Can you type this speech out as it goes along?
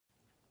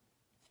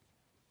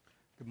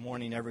Good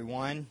morning,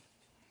 everyone.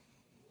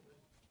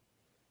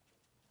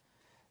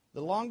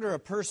 The longer a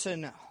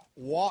person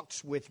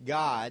walks with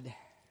God,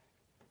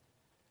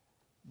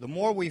 the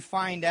more we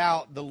find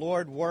out the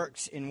Lord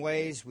works in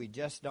ways we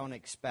just don't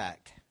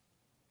expect.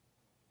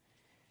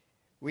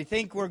 We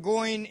think we're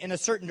going in a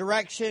certain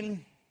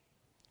direction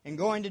and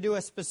going to do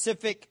a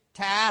specific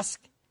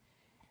task,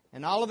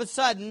 and all of a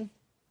sudden,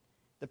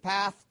 the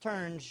path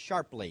turns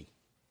sharply.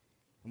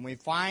 And we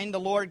find the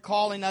Lord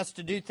calling us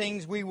to do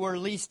things we were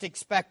least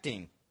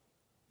expecting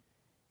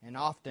and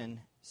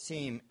often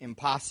seem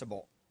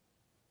impossible.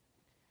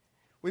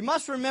 We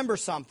must remember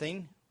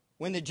something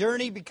when the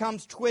journey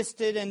becomes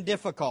twisted and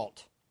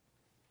difficult.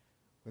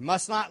 We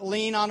must not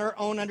lean on our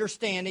own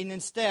understanding.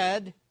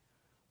 Instead,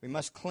 we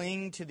must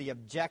cling to the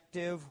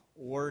objective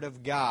Word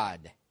of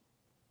God.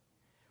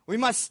 We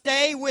must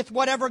stay with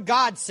whatever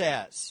God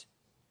says.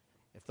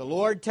 If the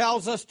Lord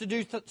tells us to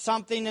do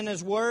something in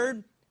His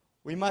Word,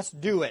 we must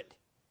do it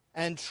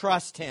and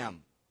trust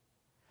Him.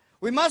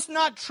 We must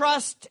not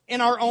trust in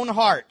our own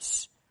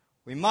hearts.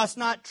 We must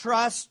not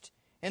trust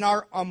in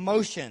our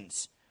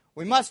emotions.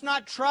 We must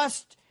not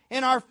trust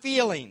in our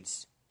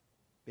feelings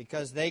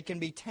because they can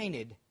be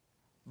tainted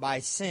by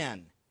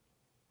sin.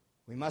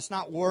 We must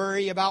not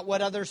worry about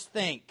what others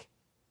think.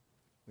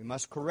 We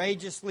must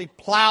courageously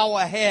plow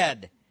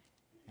ahead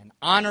and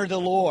honor the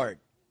Lord.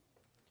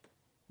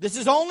 This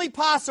is only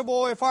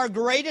possible if our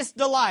greatest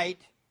delight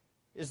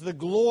is the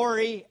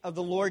glory of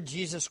the Lord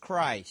Jesus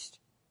Christ.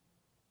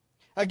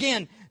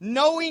 Again,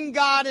 knowing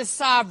God is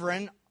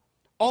sovereign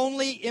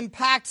only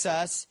impacts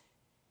us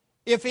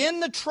if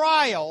in the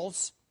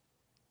trials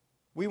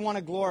we want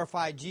to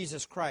glorify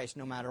Jesus Christ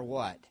no matter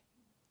what.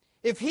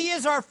 If He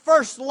is our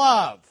first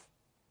love,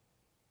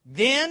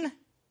 then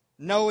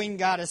knowing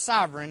God is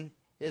sovereign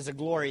is a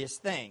glorious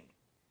thing.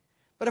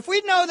 But if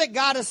we know that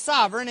God is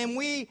sovereign and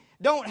we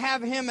don't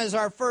have Him as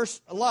our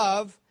first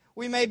love,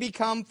 we may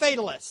become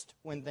fatalist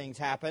when things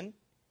happen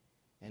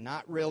and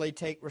not really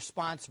take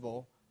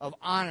responsible of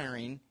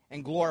honoring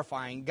and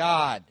glorifying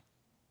God.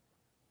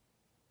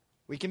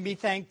 We can be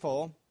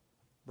thankful,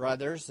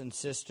 brothers and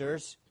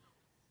sisters.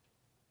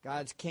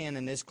 God's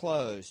canon is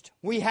closed.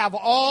 We have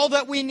all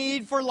that we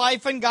need for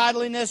life and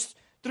godliness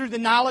through the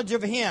knowledge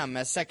of Him,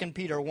 as 2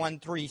 Peter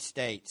 1:3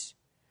 states.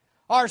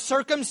 Our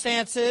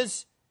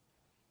circumstances,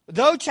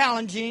 though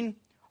challenging,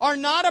 are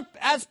not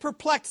as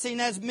perplexing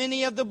as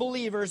many of the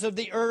believers of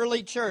the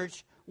early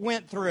church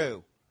went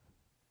through.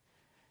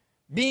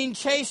 Being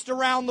chased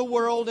around the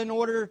world in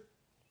order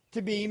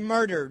to be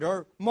murdered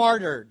or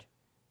martyred.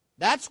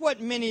 That's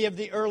what many of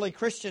the early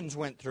Christians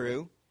went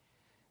through.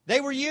 They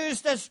were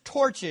used as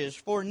torches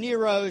for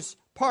Nero's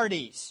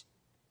parties,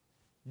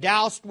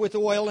 doused with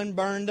oil and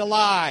burned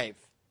alive.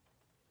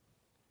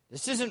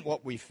 This isn't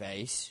what we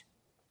face.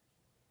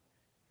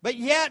 But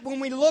yet,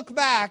 when we look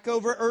back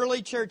over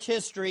early church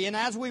history, and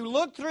as we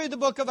look through the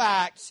book of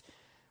Acts,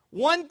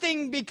 one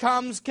thing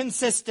becomes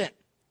consistent.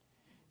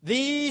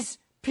 These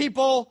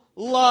people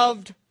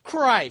loved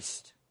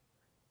Christ.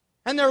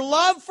 And their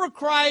love for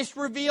Christ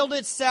revealed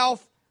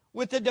itself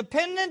with the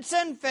dependence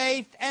and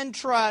faith and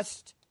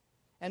trust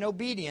and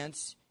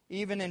obedience,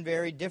 even in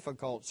very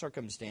difficult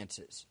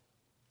circumstances.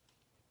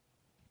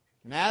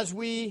 And as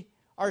we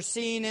are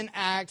seeing in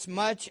Acts,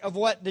 much of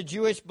what the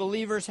Jewish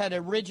believers had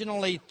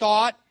originally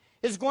thought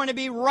is going to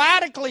be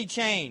radically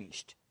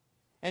changed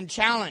and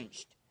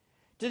challenged.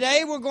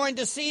 Today we're going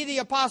to see the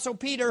Apostle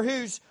Peter,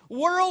 whose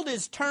world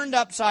is turned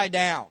upside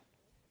down.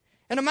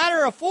 In a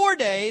matter of 4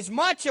 days,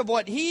 much of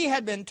what he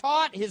had been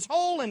taught his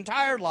whole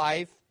entire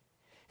life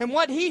and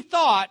what he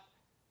thought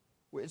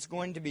was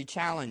going to be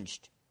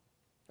challenged.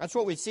 That's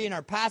what we see in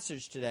our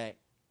passage today.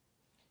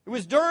 It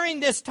was during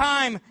this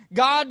time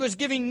God was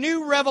giving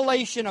new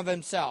revelation of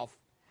Himself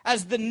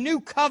as the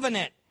new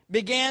covenant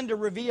began to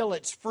reveal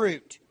its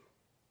fruit.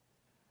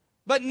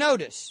 But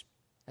notice,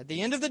 at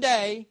the end of the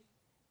day,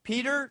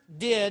 Peter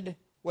did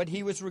what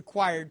he was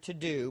required to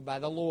do by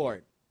the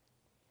Lord.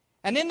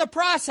 And in the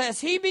process,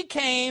 he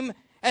became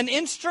an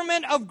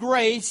instrument of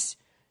grace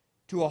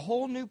to a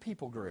whole new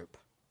people group.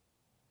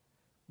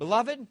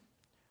 Beloved,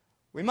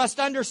 we must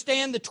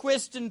understand the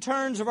twists and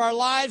turns of our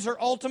lives are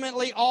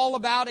ultimately all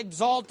about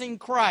exalting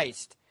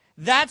Christ.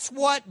 That's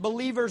what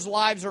believers'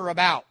 lives are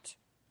about.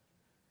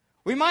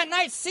 We might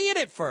not see it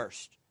at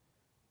first,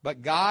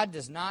 but God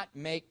does not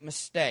make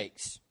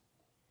mistakes.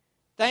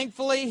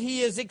 Thankfully,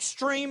 He is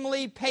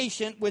extremely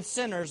patient with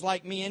sinners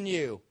like me and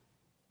you.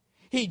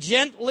 He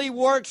gently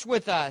works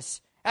with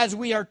us as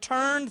we are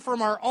turned from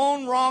our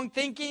own wrong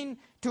thinking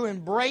to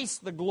embrace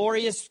the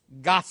glorious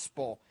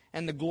gospel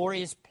and the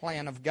glorious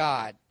plan of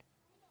God.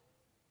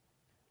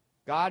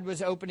 God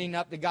was opening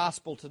up the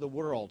gospel to the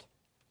world.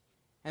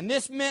 And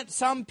this meant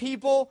some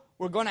people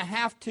were going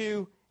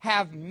to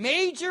have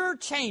major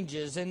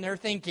changes in their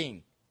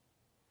thinking.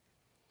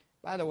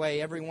 By the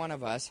way, every one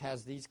of us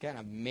has these kind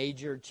of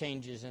major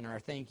changes in our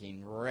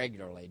thinking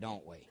regularly,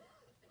 don't we?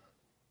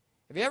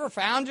 Have you ever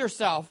found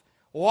yourself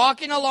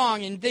walking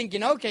along and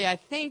thinking, okay, I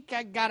think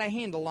I got a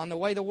handle on the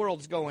way the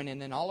world's going,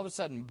 and then all of a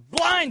sudden,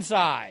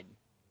 blindside.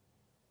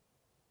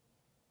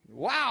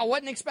 Wow,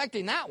 wasn't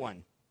expecting that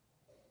one.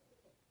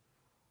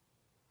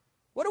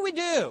 What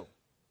do?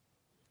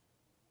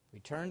 We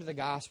turn to the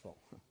gospel.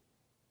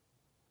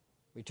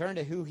 We turn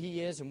to who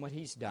He is and what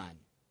He's done.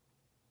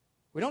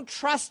 We don't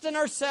trust in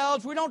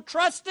ourselves. We don't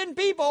trust in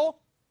people.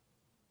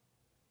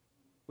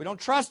 We don't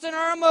trust in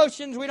our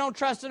emotions. We don't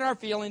trust in our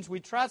feelings. We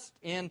trust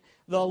in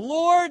the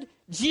Lord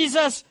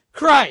Jesus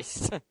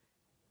Christ.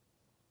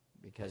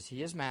 Because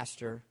He is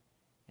Master,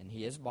 and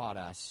He has bought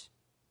us,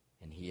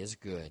 and He is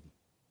good.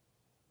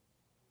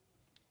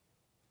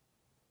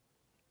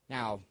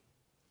 Now,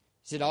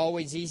 is it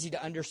always easy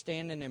to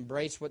understand and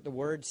embrace what the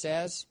Word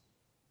says?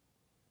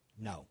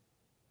 No.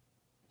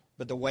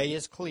 But the way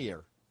is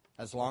clear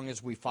as long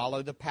as we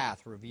follow the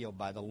path revealed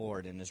by the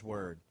Lord in His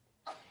Word.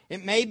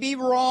 It may be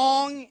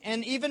wrong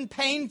and even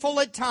painful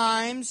at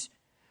times,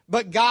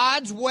 but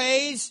God's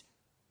ways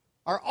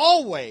are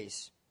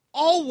always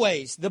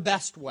the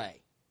best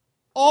way.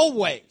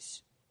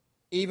 Always.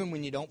 Even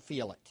when you don't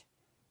feel it.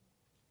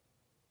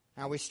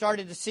 Now, we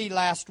started to see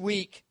last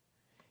week,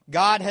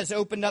 God has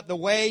opened up the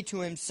way to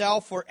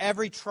Himself for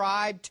every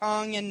tribe,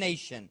 tongue, and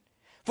nation.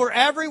 For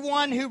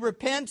everyone who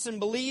repents and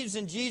believes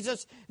in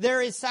Jesus, there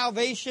is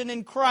salvation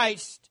in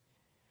Christ.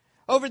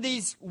 Over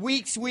these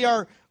weeks, we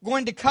are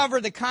going to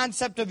cover the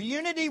concept of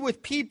unity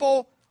with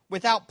people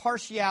without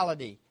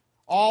partiality,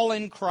 all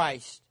in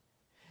Christ.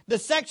 The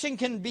section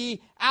can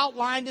be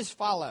outlined as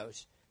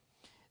follows.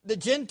 The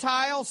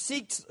Gentile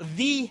seeks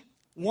the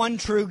one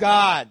true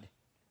God.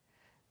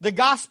 The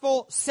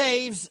gospel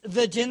saves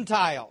the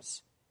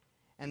Gentiles.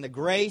 And the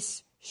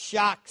grace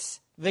shocks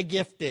the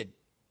gifted.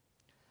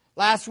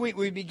 Last week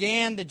we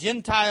began, the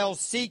Gentiles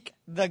seek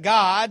the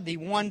God, the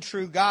one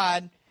true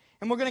God.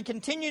 And we're going to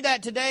continue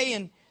that today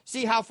and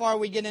see how far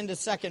we get into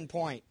second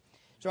point.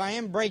 So I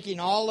am breaking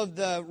all of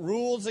the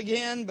rules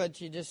again, but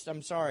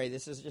I'm sorry,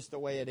 this is just the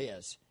way it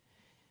is.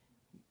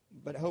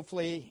 But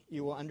hopefully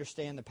you will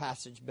understand the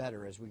passage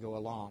better as we go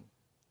along.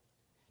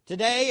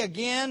 Today,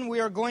 again, we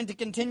are going to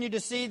continue to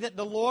see that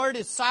the Lord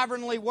is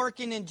sovereignly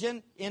working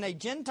in a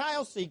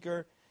Gentile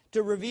seeker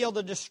to reveal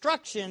the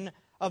destruction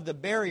of the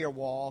barrier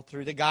wall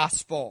through the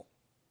gospel.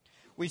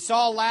 We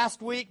saw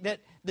last week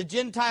that the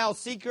Gentile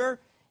seeker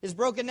is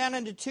broken down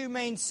into two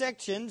main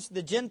sections,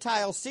 the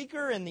Gentile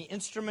seeker and the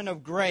instrument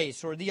of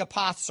grace, or the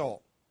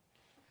apostle.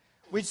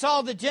 We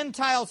saw the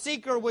Gentile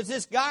seeker was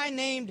this guy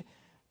named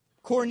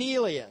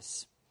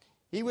Cornelius.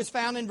 He was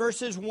found in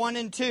verses 1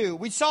 and 2.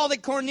 We saw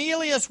that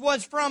Cornelius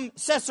was from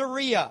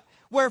Caesarea,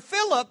 where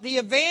Philip the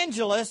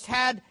evangelist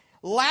had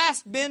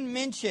last been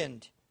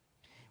mentioned.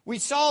 We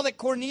saw that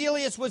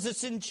Cornelius was a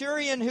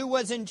centurion who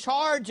was in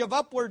charge of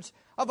upwards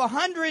of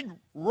 100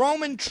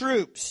 Roman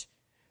troops.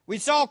 We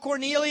saw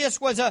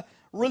Cornelius was a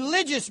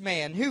religious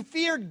man who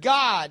feared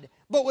God,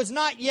 but was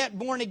not yet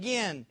born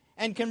again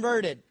and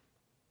converted.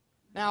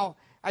 Now,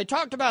 I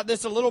talked about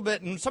this a little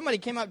bit, and somebody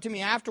came up to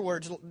me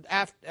afterwards,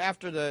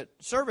 after the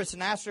service,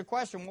 and asked a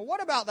question. Well,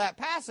 what about that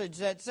passage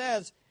that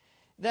says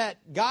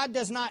that God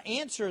does not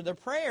answer the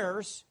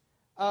prayers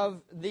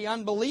of the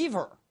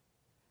unbeliever?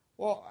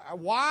 Well,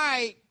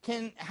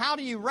 how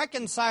do you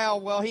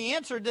reconcile, well, he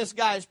answered this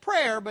guy's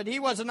prayer, but he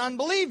was an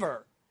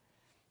unbeliever?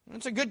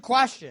 That's a good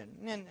question.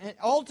 And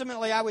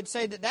ultimately, I would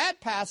say that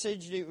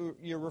passage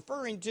you're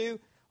referring to,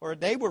 or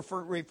they were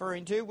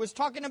referring to, was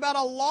talking about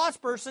a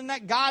lost person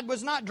that God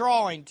was not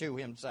drawing to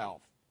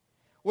Himself.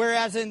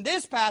 Whereas in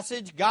this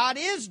passage, God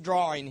is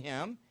drawing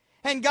him,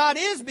 and God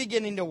is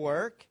beginning to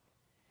work.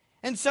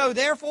 And so,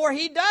 therefore,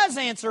 He does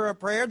answer a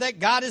prayer that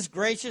God is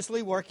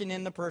graciously working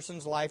in the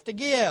person's life to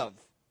give.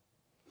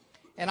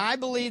 And I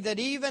believe that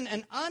even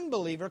an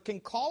unbeliever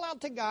can call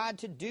out to God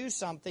to do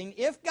something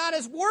if God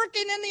is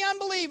working in the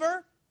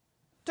unbeliever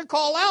to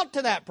call out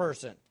to that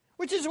person,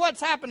 which is what's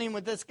happening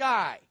with this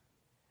guy,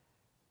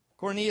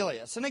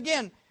 Cornelius. And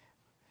again,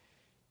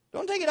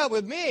 don't take it up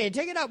with me.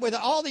 Take it up with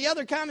all the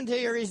other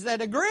commentaries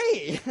that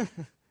agree.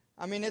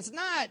 I mean,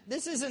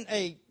 this isn't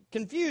a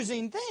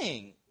confusing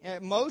thing.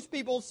 Most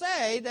people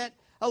say that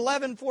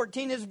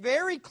 11:14 is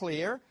very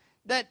clear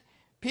that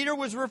Peter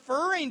was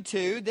referring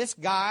to this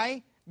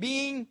guy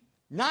being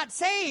not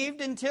saved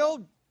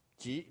until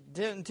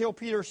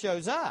Peter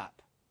shows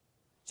up.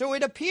 So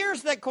it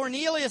appears that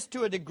Cornelius,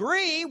 to a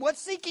degree, was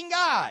seeking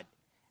God.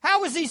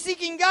 How was he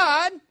seeking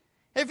God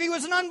if he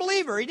was an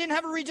unbeliever? He didn't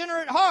have a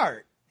regenerate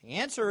heart. The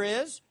answer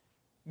is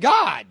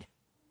God.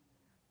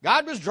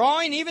 God was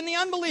drawing even the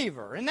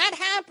unbeliever. And that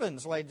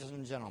happens, ladies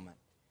and gentlemen.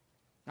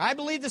 I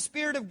believe the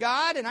Spirit of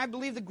God and I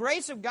believe the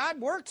grace of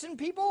God works in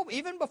people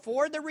even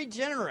before they're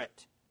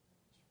regenerate.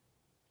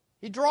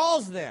 He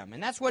draws them,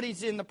 and that's what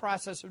He's in the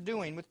process of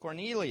doing with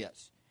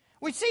Cornelius.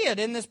 We see it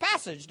in this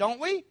passage,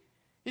 don't we?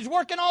 He's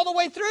working all the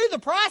way through the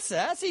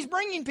process. He's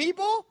bringing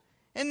people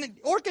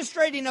and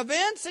orchestrating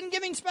events and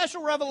giving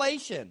special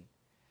revelation.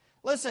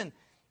 Listen,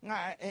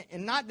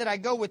 and not that I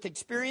go with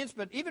experience,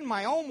 but even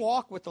my own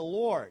walk with the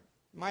Lord,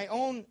 my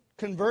own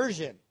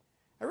conversion.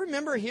 I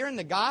remember hearing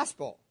the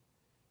gospel,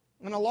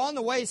 and along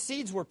the way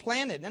seeds were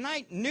planted, and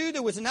I knew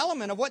there was an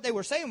element of what they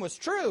were saying was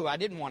true. I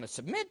didn't want to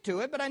submit to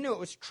it, but I knew it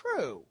was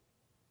true.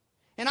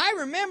 And I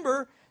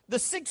remember the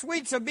 6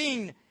 weeks of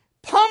being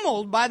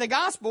pummeled by the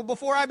gospel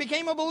before I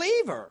became a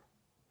believer.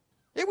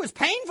 It was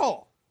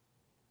painful.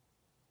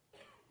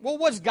 Well,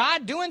 was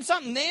God doing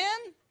something then?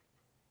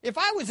 If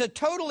I was a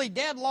totally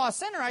dead, lost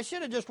sinner, I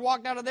should have just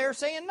walked out of there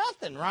saying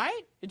nothing,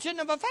 right? It shouldn't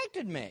have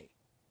affected me.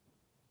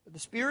 But the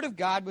Spirit of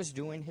God was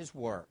doing His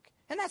work.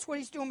 And that's what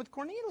He's doing with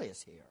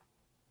Cornelius here.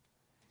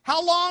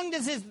 How long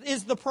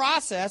is the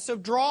process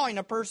of drawing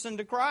a person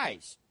to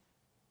Christ?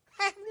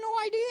 I have no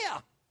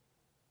idea.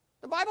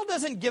 The Bible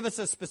doesn't give us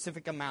a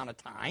specific amount of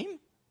time.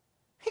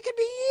 It could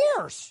be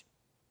years.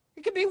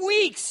 It could be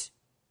weeks.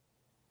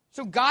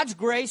 So God's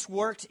grace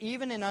works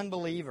even in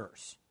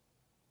unbelievers.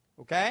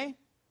 Okay?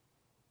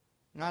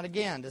 Not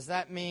again, does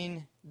that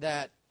mean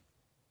that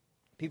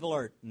people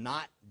are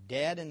not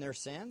dead in their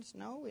sins?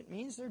 No, it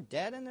means they're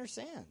dead in their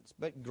sins.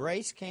 But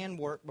grace can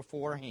work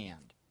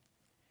beforehand.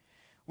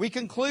 We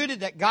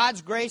concluded that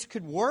God's grace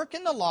could work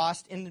in the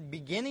lost in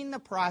beginning the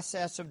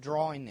process of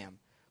drawing them.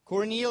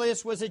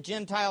 Cornelius was a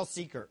Gentile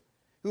seeker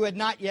who had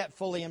not yet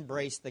fully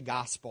embraced the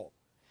gospel.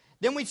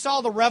 Then we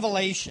saw the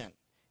revelation.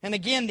 And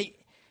again,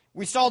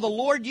 we saw the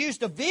Lord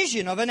used a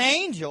vision of an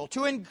angel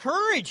to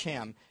encourage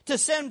him to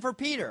send for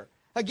Peter.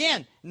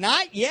 Again,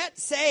 not yet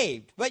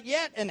saved, but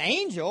yet an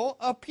angel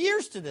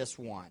appears to this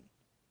one.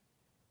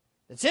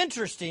 It's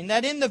interesting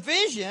that in the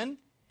vision,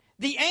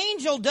 the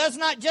angel does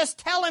not just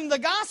tell him the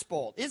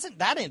gospel. Isn't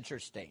that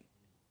interesting?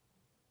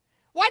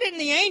 Why didn't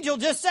the angel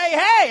just say,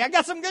 hey, I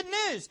got some good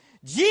news.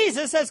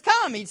 Jesus has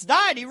come. He's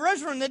died. He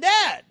rose from the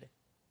dead.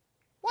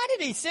 Why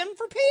did he send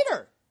for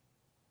Peter?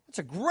 That's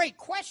a great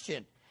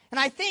question. And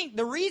I think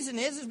the reason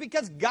is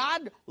because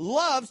God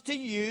loves to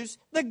use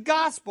the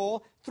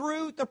gospel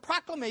through the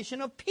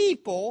proclamation of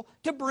people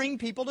to bring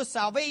people to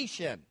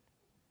salvation.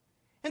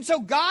 And so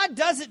God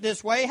does it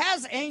this way,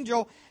 has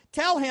angel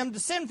tell him to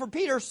send for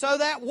Peter so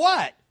that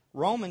what?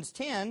 Romans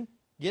 10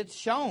 gets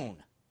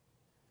shown.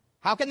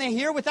 How can they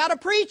hear without a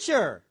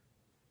preacher?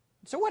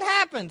 So what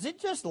happens?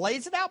 It just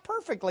lays it out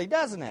perfectly,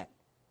 doesn't it?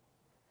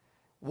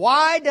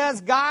 Why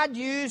does God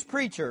use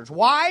preachers?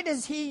 Why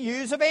does He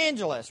use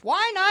evangelists?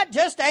 Why not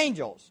just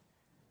angels?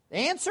 The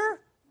answer?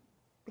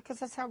 Because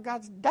that's how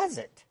God does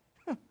it.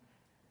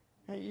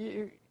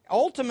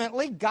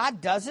 Ultimately,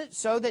 God does it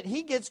so that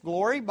He gets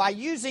glory by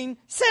using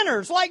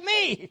sinners like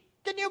me.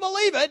 Can you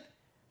believe it?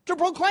 To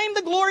proclaim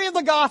the glory of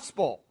the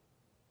gospel.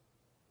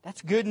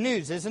 That's good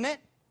news, isn't it?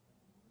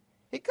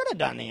 He could have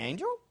done the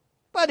angel,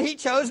 but He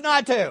chose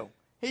not to.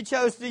 He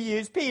chose to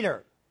use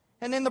Peter.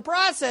 And in the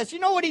process, you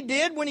know what He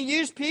did when He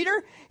used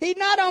Peter? He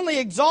not only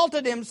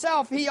exalted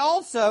Himself, He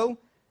also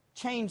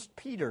changed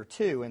Peter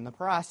too in the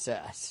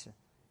process.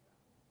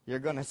 You're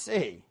going to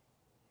see.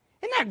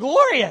 Isn't that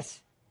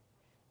glorious?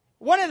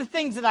 One of the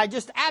things that I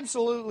just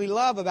absolutely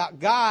love about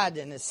God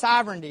and His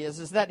sovereignty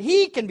is that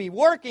He can be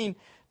working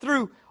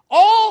through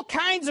all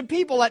kinds of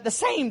people at the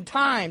same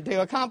time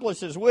to accomplish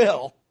His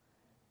will.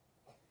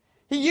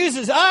 He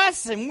uses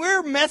us and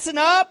we're messing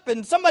up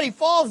and somebody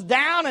falls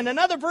down and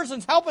another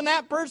person's helping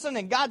that person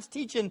and God's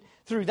teaching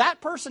through that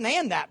person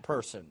and that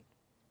person.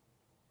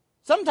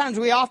 Sometimes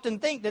we often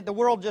think that the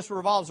world just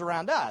revolves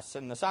around us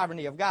and the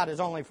sovereignty of God is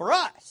only for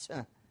us.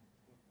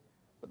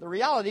 But the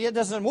reality, it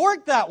doesn't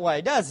work that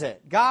way, does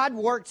it? God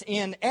works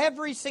in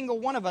every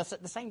single one of us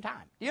at the same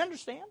time. Do you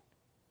understand?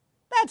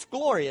 That's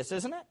glorious,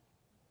 isn't it?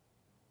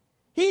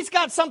 He's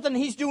got something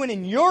He's doing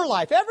in your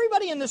life.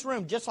 Everybody in this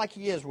room, just like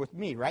He is with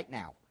me right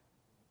now.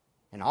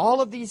 And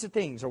all of these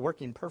things are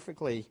working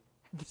perfectly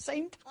at the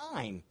same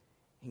time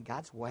in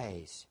God's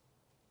ways.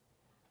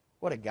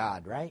 What a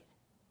God, right?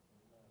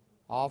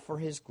 All for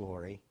His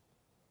glory.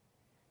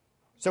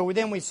 So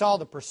then we saw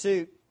the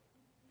pursuit.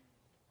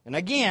 And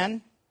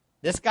again,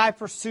 this guy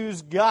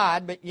pursues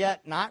God, but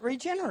yet not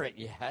regenerate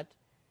yet.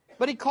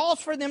 But he calls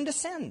for them to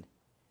send.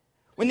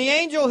 When the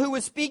angel who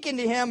was speaking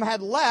to him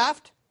had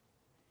left,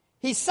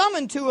 he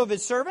summoned 2 of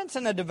his servants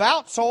and a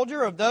devout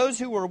soldier of those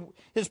who were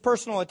his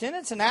personal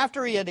attendants. And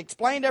after he had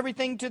explained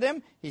everything to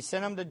them, he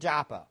sent them to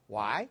Joppa.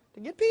 Why? To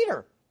get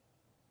Peter.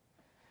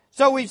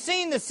 So we've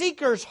seen the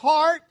seeker's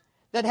heart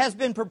that has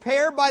been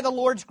prepared by the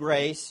Lord's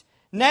grace.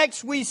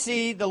 Next we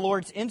see the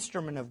Lord's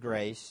instrument of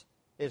grace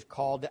is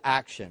called to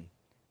action.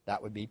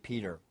 That would be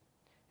Peter.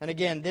 And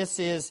again, this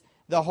is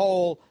the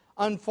whole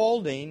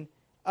unfolding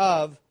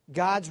of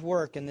God's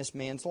work in this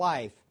man's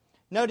life.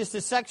 Notice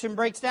this section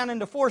breaks down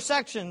into 4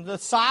 sections. The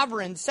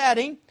sovereign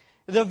setting,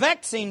 the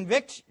vexing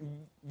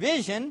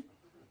vision,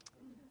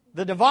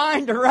 the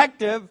divine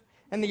directive,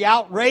 and the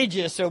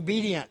outrageous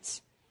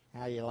obedience.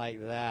 How do you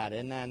like that?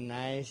 Isn't that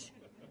nice?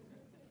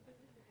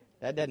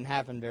 That doesn't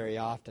happen very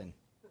often.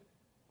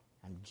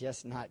 I'm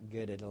just not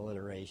good at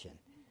alliteration.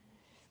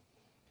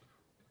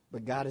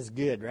 But God is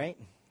good, right?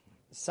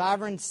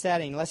 Sovereign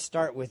setting, let's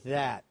start with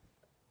that.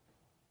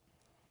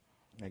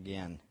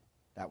 Again,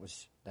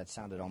 that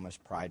sounded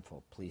almost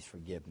prideful. Please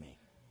forgive me.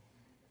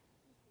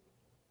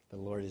 The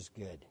Lord is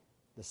good.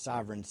 The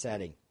sovereign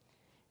setting.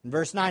 In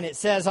verse 9 it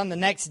says, on the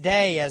next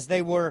day as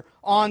they were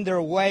on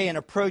their way and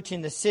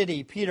approaching the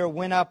city, Peter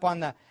went up on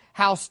the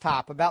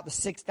housetop about the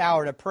 6th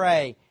hour to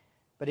pray.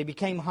 but he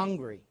became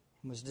hungry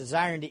and was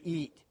desiring to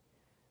eat.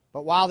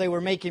 But while they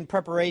were making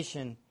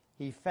preparation,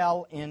 he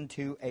fell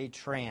into a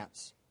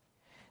trance.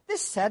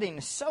 This setting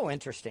is so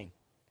interesting.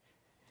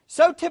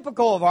 So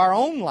typical of our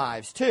own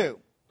lives, too.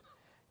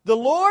 The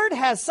Lord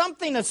has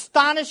something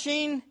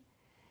astonishing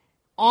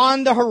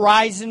on the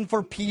horizon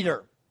for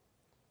Peter.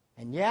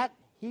 And yet,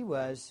 he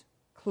was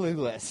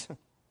clueless.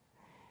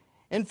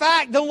 In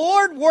fact, the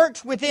Lord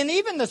works within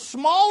even the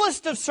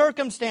smallest of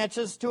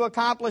circumstances to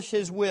accomplish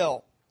His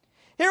will.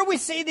 Here we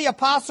see the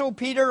Apostle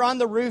Peter on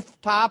the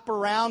rooftop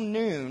around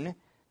noon.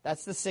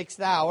 That's the 6th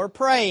hour,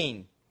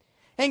 praying.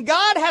 And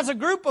God has a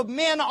group of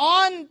men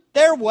on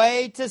their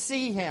way to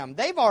see Him.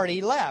 They've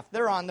already left.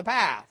 They're on the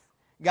path.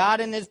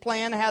 God in His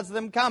plan has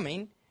them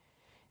coming.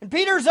 And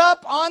Peter's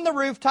up on the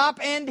rooftop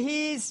and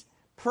he's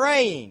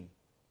praying.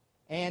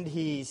 And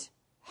he's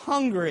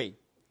hungry.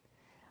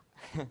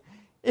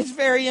 It's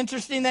very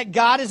interesting that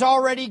God is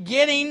already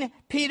getting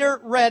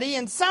Peter ready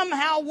and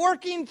somehow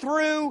working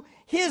through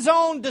his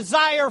own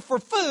desire for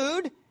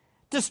food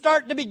to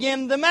start to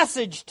begin the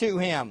message to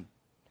him.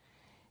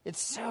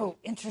 It's so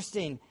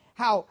interesting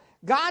how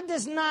God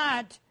does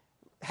not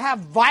have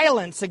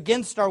violence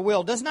against our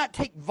will, does not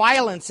take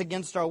violence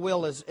against our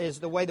will is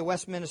the way the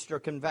Westminster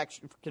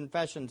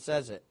Confession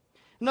says it.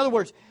 In other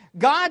words,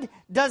 God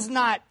does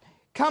not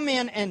come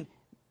in and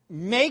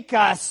make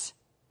us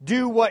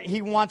do what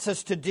He wants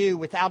us to do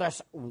without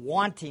us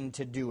wanting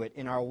to do it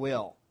in our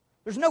will.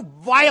 There's no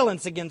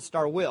violence against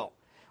our will,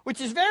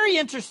 which is very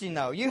interesting,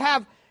 though. You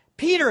have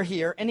Peter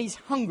here, and he's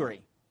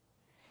hungry.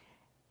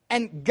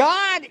 And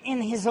God,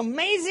 in His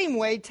amazing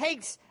way,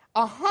 takes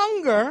a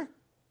hunger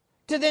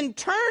to then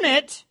turn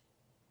it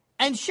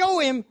and show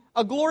him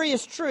a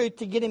glorious truth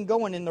to get him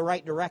going in the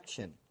right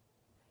direction.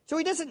 So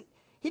he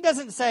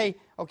doesn't say,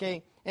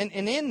 okay, and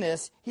in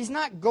this, he's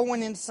not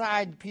going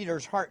inside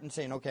Peter's heart and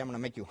saying, okay, I'm going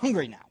to make you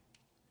hungry now.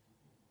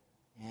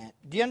 And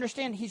do you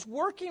understand? He's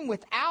working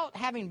without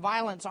having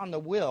violence on the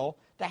will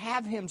to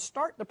have him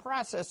start the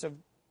process of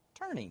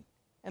turning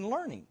and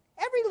learning.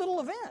 Every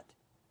little event.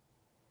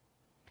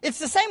 It's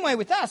the same way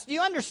with us. Do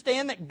you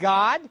understand that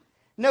God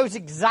knows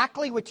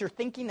exactly what you're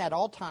thinking at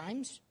all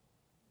times?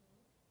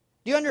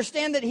 Do you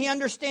understand that He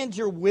understands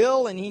your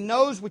will and He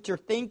knows what you're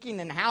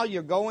thinking and how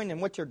you're going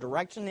and what your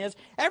direction is?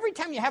 Every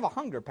time you have a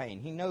hunger pain,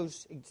 He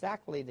knows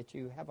exactly that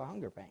you have a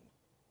hunger pain.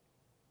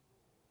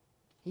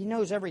 He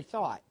knows every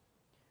thought.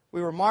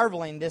 We were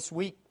marveling this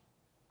week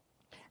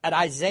at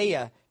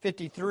Isaiah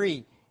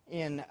 53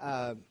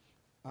 at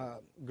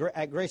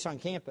Grace on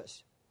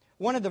Campus.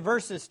 One of the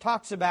verses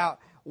talks about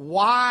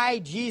why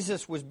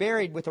Jesus was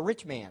buried with a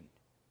rich man.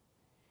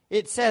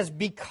 It says,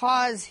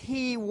 because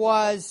he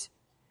was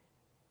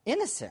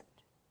innocent.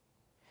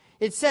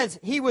 It says,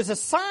 he was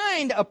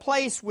assigned a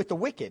place with the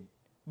wicked,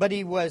 but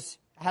he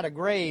had a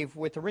grave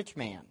with the rich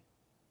man.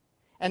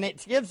 And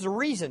it gives the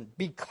reason,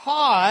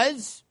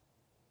 because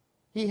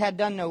he had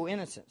done no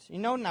innocence. You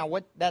know now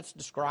what that's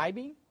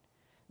describing?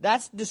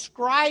 That's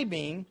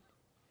describing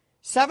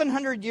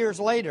 700 years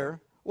later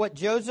what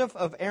Joseph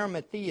of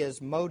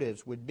Arimathea's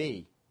motives would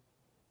be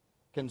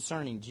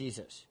concerning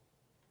Jesus.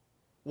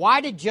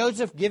 Why did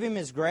Joseph give him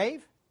his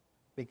grave?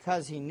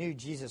 Because he knew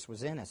Jesus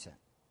was innocent.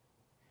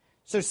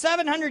 So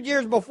 700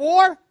 years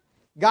before,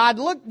 God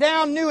looked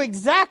down, knew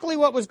exactly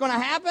what was going to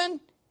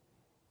happen,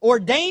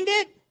 ordained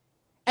it,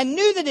 and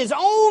knew that His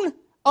own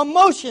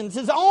emotions,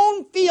 His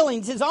own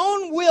feelings, His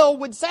own will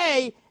would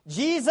say,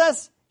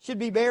 Jesus should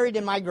be buried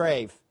in my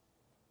grave,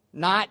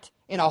 not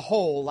in a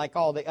hole like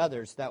all the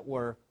others that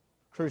were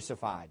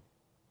crucified.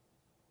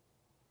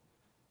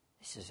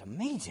 This is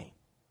amazing.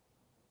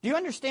 Do you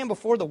understand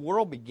before the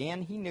world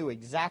began, He knew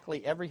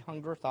exactly every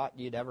hunger thought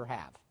you'd ever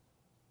have.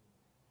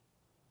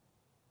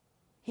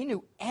 He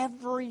knew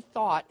every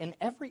thought and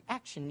every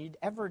action you'd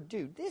ever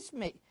do.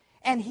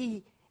 And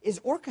He is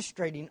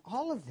orchestrating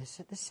all of this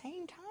at the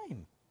same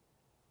time.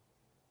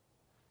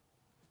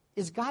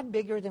 Is God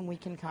bigger than we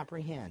can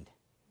comprehend?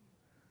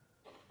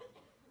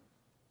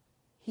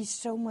 He's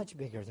so much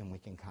bigger than we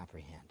can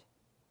comprehend.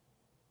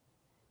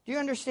 Do you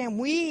understand?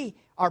 We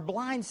are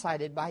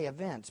blindsided by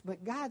events,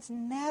 but God's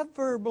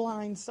never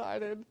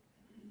blindsided.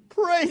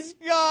 Praise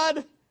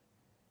God.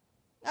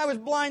 I was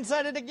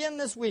blindsided again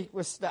this week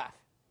with stuff.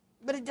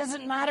 But it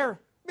doesn't matter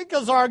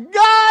because our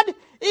God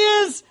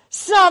is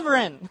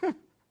sovereign.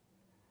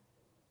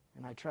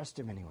 And I trust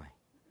Him anyway.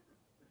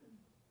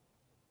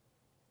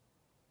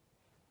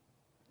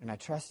 And I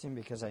trust Him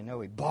because I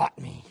know He bought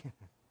me.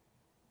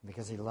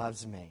 Because He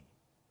loves me.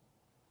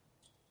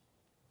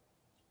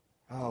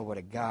 Oh, what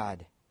a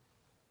God.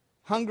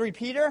 Hungry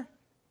Peter?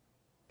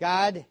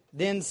 God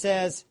then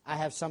says, I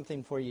have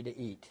something for you to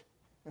eat.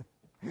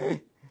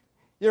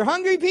 You're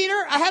hungry,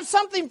 Peter? I have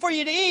something for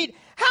you to eat.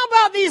 How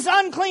about these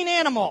unclean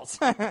animals?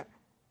 How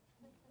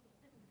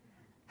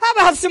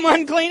about some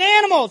unclean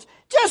animals?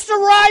 Just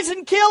arise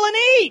and kill and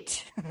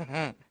eat.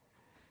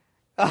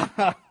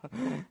 The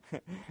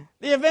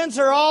events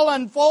are all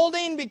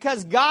unfolding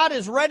because God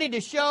is ready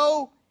to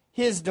show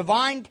His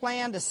divine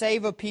plan to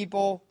save a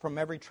people from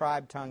every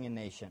tribe, tongue, and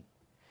nation.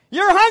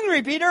 You're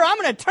hungry, Peter. I'm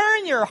going to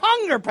turn your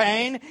hunger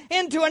pain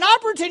into an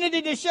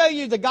opportunity to show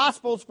you the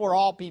gospel's for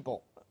all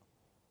people.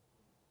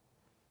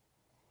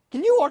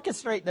 Can you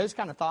orchestrate those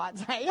kind of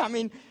thoughts? I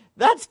mean,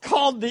 that's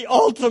called the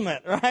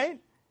ultimate, right?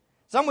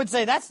 Some would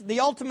say that's the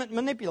ultimate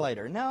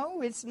manipulator.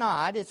 No, it's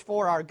not. It's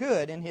for our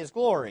good and His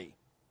glory.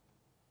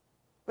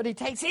 But He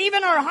takes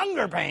even our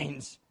hunger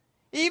pains,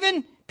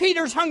 even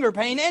Peter's hunger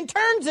pain, and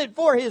turns it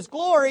for His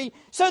glory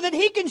so that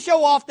He can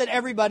show off that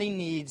everybody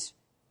needs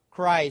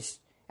Christ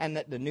and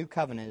that the new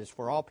covenant is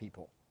for all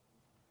people.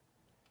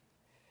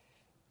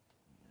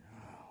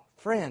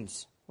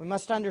 Friends, we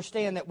must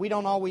understand that we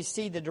don't always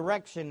see the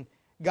direction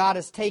God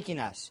is taking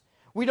us.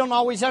 We don't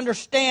always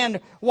understand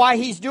why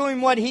He's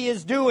doing what He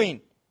is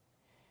doing.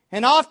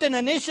 And often,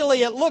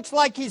 initially, it looks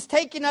like He's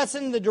taking us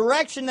in the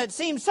direction that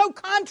seems so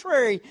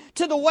contrary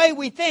to the way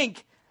we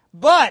think.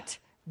 But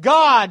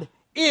God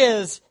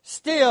is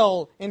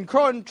still in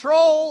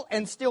control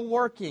and still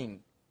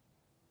working.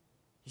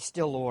 He's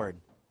still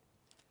Lord.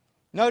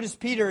 Notice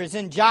Peter is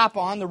in Joppa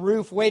on the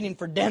roof waiting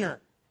for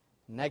dinner.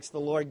 Next,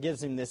 the Lord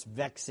gives him this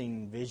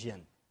vexing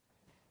vision.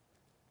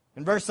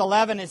 In verse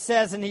 11 it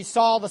says, "And he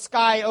saw the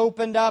sky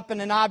opened up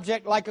and an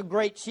object like a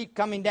great sheet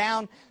coming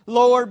down,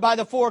 lowered by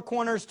the four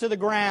corners to the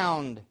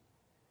ground.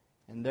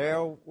 And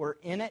there were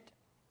in it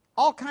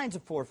all kinds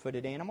of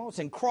four-footed animals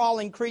and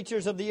crawling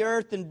creatures of the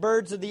earth and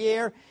birds of the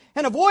air.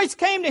 And a voice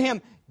came to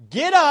him,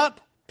 'Get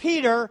up,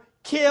 Peter,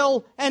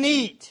 kill and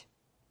eat.'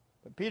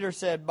 But Peter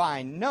said,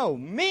 'By no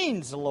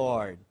means,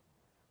 Lord,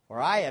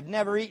 for I have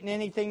never eaten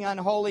anything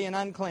unholy and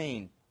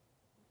unclean.'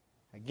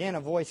 Again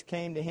a voice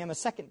came to him a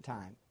second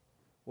time,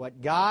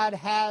 'What God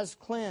has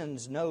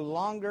cleansed, no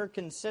longer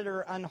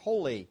consider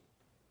unholy.'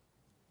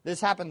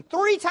 This happened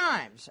 3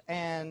 times,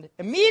 and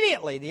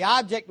immediately the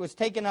object was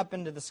taken up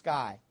into the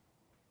sky.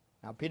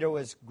 Now Peter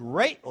was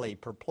greatly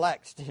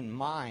perplexed in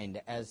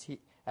mind as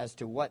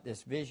to what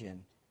this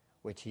vision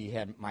which he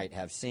might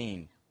have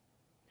seen."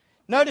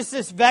 Notice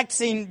this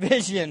vexing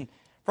vision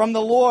from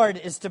the Lord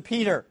is to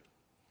Peter.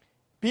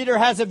 Peter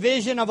has a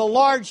vision of a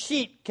large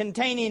sheet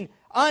containing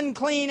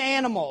unclean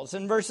animals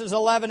in verses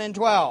 11 and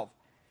 12.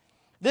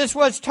 This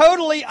was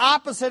totally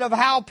opposite of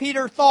how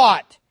Peter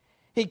thought.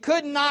 He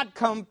could not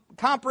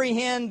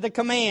comprehend the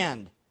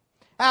command.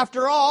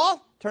 After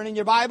all, turn in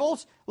your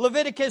Bibles,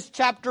 Leviticus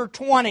chapter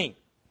 20.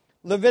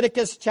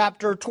 Leviticus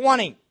chapter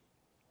 20.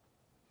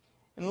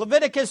 In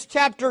Leviticus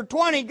chapter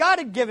 20, God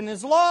had given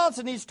His laws,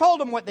 and He's told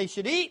them what they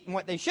should eat and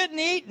what they shouldn't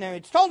eat, and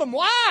He's told them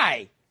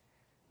why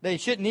they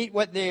shouldn't eat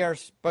what they are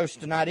supposed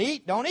to not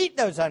eat. Don't eat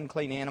those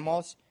unclean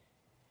animals.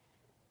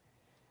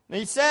 And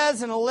He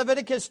says in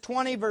Leviticus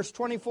 20, verse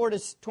 24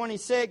 to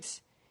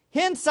 26,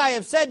 "Hence I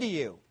have said to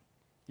you,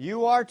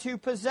 you are to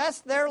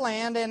possess their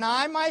land, and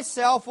I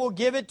myself will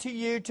give it to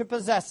you to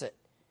possess it.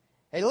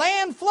 A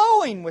land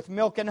flowing with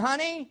milk and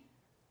honey.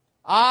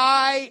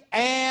 I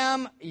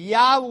am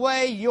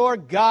Yahweh your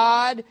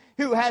God,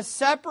 who has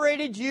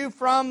separated you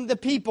from the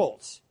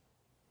peoples.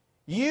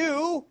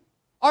 You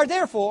are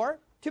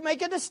therefore to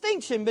make a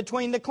distinction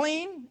between the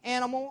clean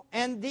animal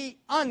and the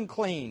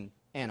unclean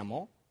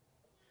animal,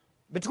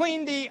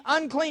 between the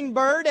unclean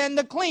bird and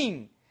the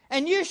clean.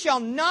 And you shall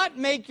not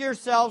make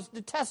yourselves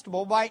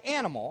detestable by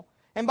animal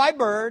and by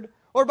bird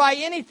or by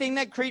anything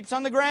that creeps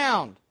on the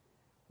ground,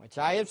 which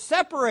I have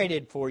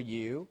separated for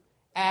you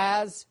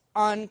as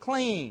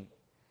unclean.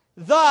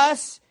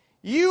 Thus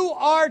you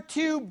are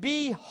to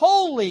be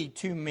holy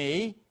to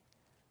me,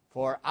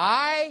 for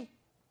I,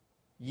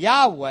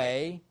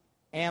 Yahweh,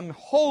 am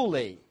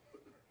holy,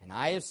 and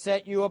I have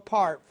set you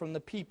apart from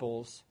the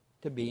peoples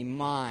to be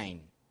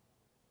mine."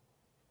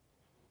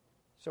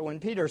 So when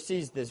Peter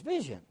sees this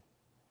vision,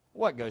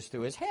 what goes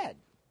through his head?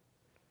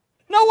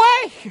 No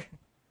way!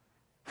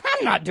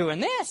 I'm not doing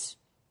this.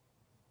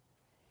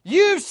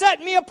 You've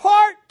set me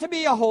apart to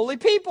be a holy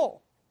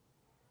people.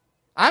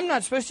 I'm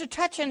not supposed to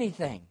touch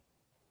anything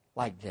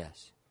like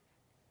this.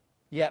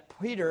 Yet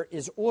Peter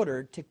is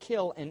ordered to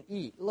kill and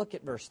eat. Look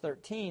at verse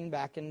 13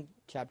 back in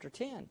chapter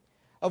 10.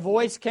 A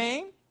voice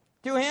came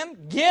to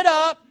him, "Get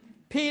up,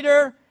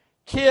 Peter,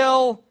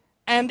 kill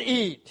and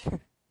eat."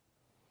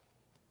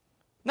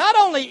 Not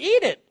only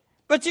eat it,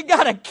 but you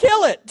got to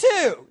kill it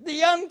too.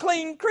 The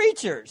unclean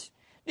creatures.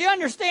 Do you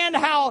understand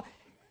how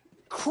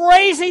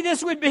crazy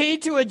this would be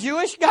to a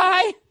Jewish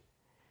guy?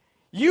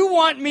 You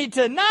want me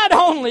to not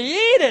only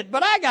eat it,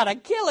 but I got to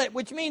kill it,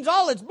 which means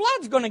all its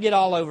blood's going to get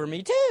all over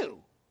me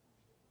too.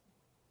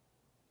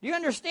 Do you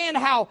understand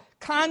how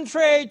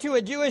contrary to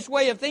a Jewish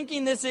way of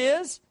thinking this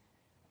is?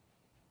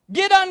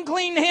 Get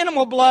unclean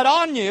animal blood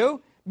on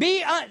you,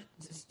 be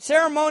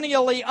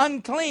ceremonially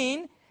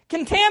unclean,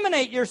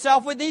 contaminate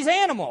yourself with these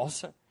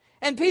animals.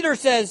 And Peter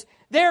says,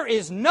 there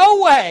is no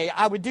way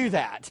I would do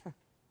that.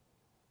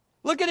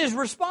 Look at his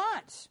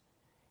response.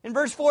 In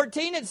verse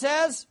 14 it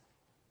says,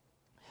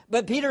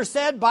 "But Peter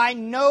said, 'By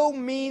no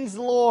means,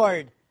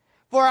 Lord,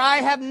 for I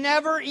have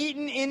never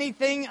eaten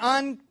anything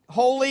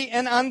unholy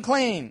and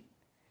unclean.'"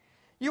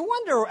 You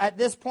wonder at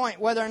this point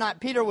whether or not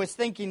Peter was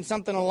thinking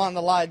something along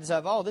the lines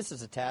of, "Oh, this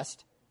is a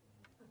test.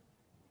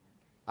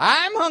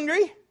 I'm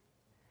hungry.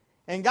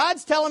 and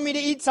God's telling me to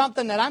eat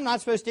something that I'm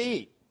not supposed to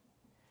eat.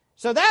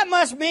 So that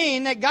must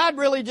mean that God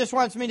really just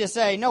wants me to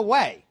say, no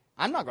way,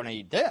 I'm not going to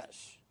eat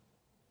this.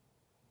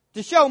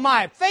 To show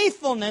my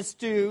faithfulness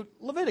to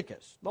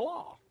Leviticus, the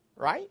law,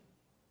 right?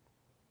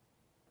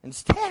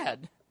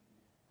 Instead,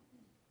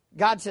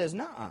 God says,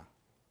 nuh-uh.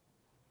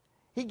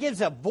 He gives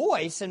a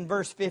voice in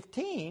verse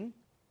 15.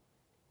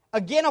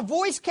 Again, a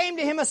voice came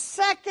to him a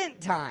second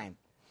time.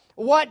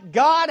 What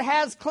God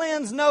has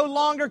cleansed, no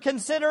longer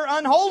consider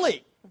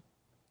unholy.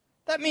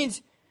 That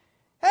means,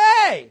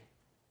 hey,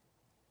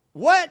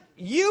 what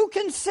you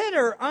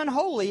consider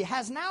unholy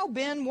has now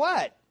been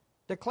what?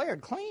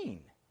 Declared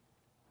clean.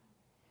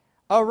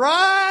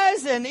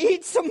 Arise and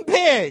eat some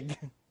pig.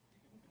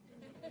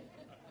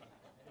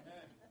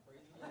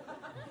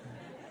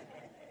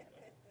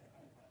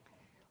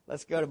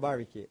 Let's go to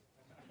barbecue.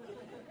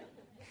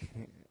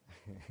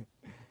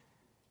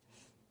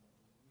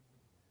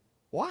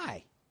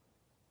 Why?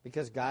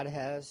 Because God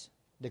has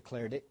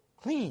declared it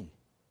clean.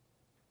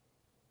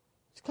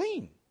 It's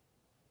clean.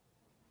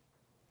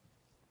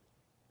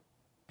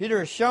 Peter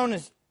has shown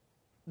us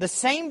the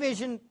same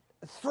vision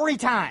 3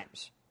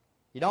 times.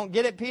 You don't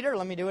get it, Peter?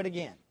 Let me do it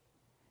again.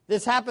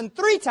 This happened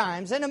 3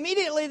 times, and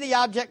immediately the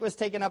object was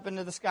taken up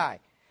into the sky.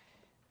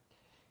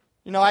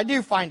 You know, I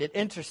do find it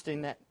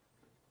interesting that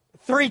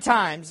 3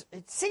 times,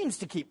 it seems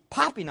to keep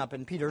popping up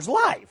in Peter's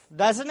life,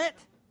 doesn't it?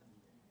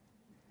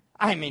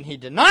 I mean, he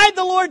denied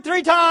the Lord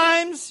 3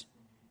 times,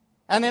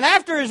 and then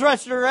after his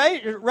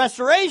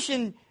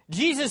restoration,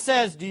 Jesus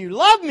says, do you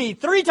love me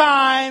 3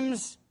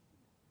 times?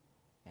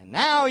 And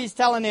now he's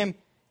telling him,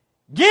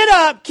 get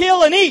up,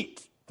 kill, and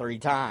eat 3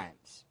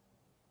 times.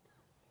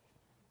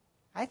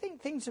 I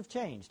think things have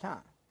changed,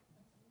 huh?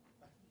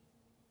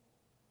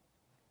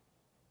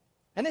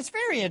 And it's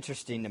very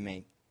interesting to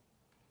me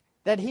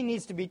that he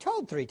needs to be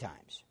told 3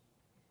 times.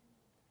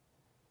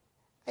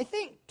 I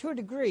think, to a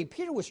degree,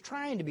 Peter was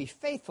trying to be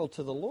faithful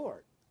to the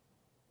Lord,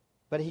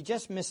 but he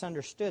just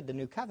misunderstood the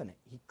new covenant.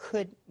 He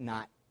could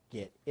not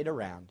get it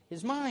around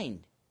his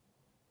mind.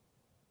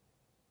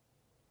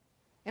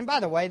 And by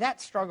the way,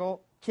 that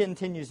struggle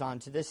continues on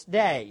to this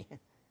day.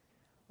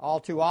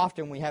 All too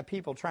often we have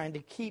people trying to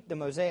keep the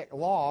Mosaic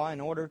law in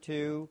order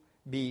to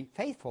be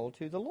faithful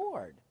to the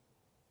Lord.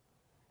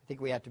 I think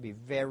we have to be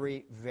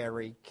very,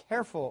 very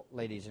careful,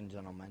 ladies and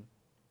gentlemen.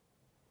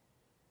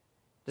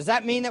 Does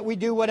that mean that we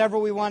do whatever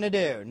we want to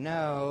do?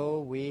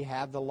 No, we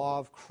have the law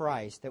of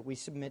Christ that we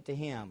submit to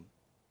Him.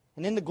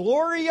 And in the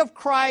glory of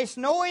Christ,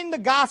 knowing the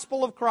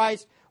gospel of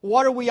Christ,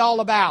 what are we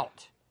all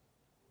about?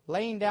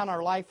 Laying down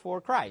our life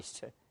for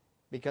Christ,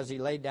 because He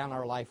laid down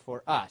our life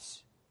for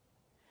us.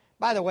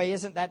 By the way,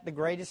 isn't that the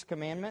greatest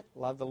commandment?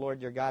 Love the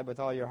Lord your God with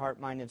all your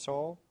heart, mind, and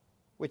soul.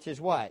 Which is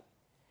what?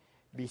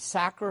 Be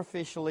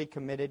sacrificially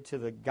committed to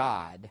the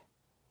God,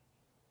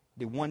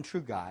 the one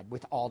true God,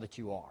 with all that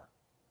you are.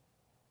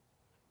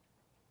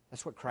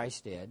 That's what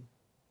Christ did, and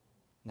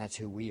that's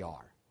who we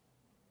are.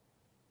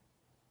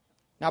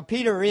 Now,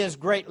 Peter is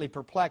greatly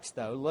perplexed,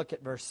 though. Look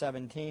at verse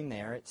 17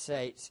 there. It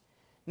says,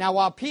 now,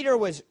 while Peter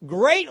was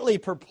greatly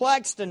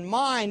perplexed in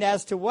mind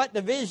as to what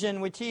the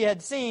vision which he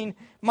had seen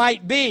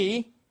might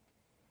be,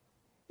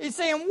 he's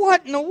saying,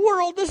 what in the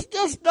world? This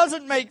just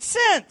doesn't make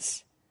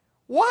sense.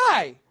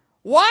 Why?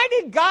 Why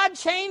did God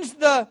change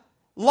the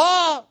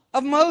law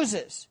of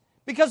Moses?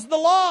 Because the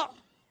law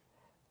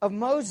of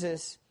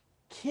Moses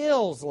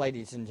kills,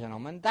 ladies and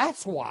gentlemen.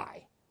 That's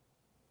why.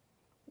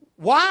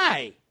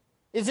 Why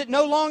is it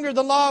no longer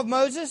the law of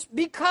Moses?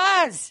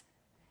 Because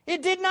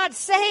it did not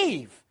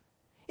save.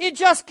 It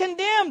just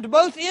condemned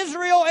both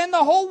Israel and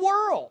the whole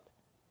world.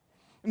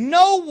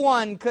 No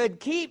one could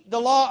keep the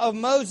law of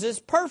Moses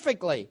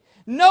perfectly.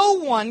 No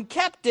one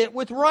kept it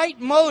with right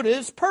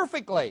motives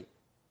perfectly.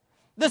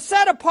 The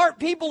set-apart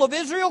people of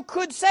Israel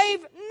could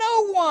save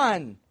no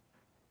one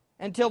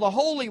until the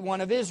Holy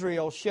One of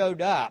Israel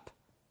showed up.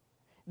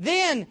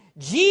 Then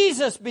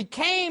Jesus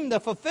became the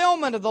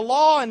fulfillment of the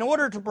law in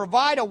order to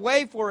provide a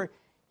way for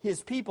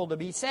His people to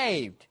be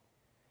saved.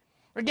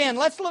 Again,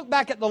 let's look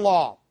back at the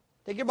law.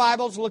 Take your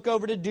Bibles, look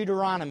over to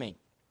Deuteronomy.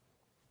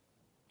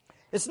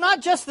 It's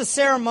not just the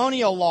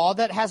ceremonial law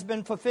that has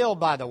been fulfilled,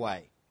 by the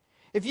way.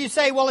 If you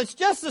say, well, it's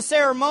just the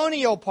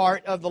ceremonial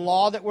part of the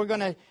law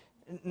that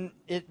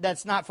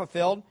that's not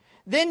fulfilled,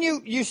 then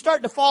you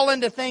start to fall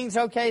into things,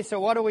 okay, so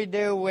what do we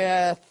do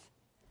with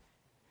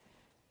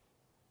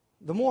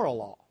the moral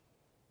law?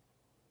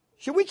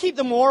 Should we keep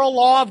the moral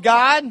law of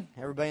God?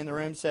 Everybody in the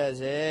room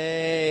says,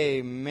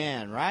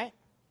 amen, right?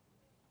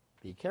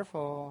 Be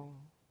careful.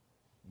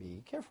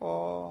 Be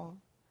careful.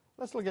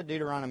 Let's look at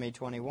Deuteronomy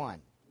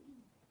 21.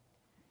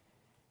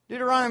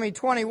 Deuteronomy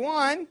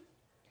 21.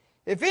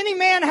 If any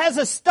man has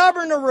a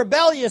stubborn or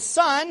rebellious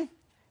son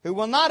who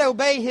will not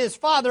obey his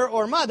father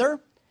or mother,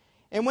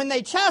 and when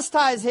they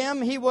chastise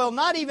him, he will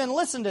not even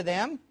listen to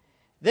them,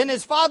 then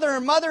his father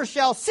and mother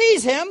shall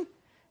seize him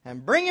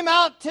and bring him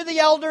out to the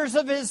elders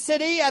of his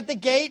city at the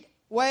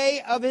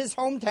gateway of his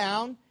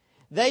hometown.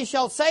 They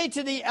shall say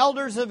to the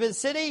elders of his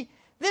city,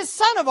 this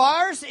son of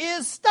ours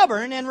is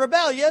stubborn and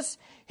rebellious.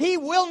 He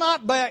will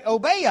not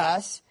obey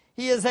us.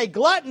 he is a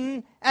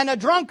glutton and a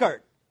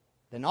drunkard.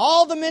 Then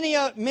all the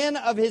men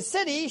of his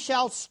city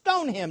shall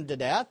stone him to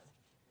death.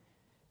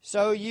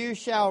 So you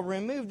shall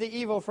remove the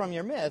evil from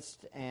your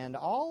midst, and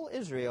all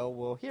Israel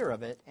will hear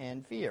of it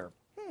and fear.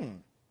 I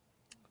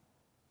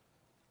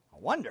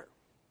wonder.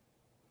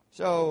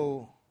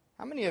 So,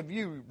 how many of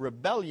you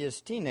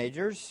rebellious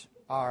teenagers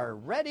are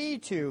ready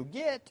to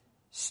get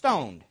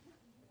stoned?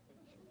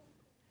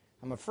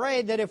 I'm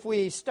afraid that if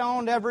we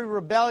stoned every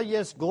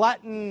rebellious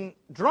glutton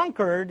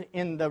drunkard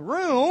in the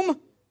room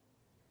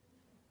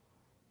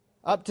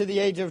up to the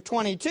age of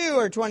 22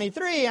 or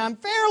 23, I'm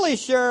fairly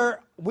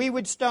sure we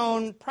would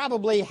stone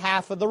probably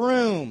half of the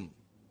room.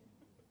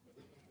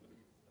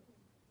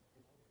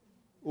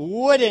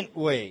 Wouldn't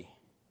we?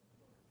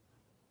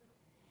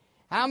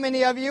 How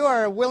many of you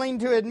are willing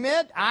to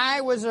admit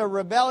I was a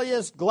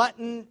rebellious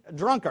glutton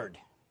drunkard?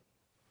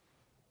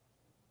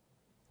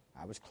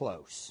 I was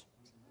close.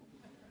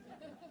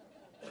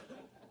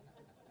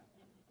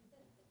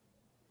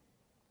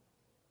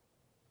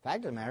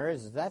 Fact of the matter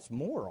is that's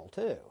moral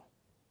too.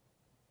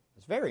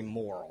 It's very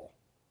moral.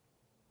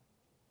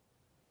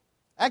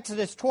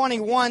 Exodus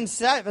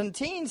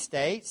 21:17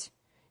 states,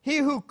 "He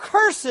who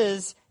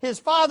curses his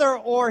father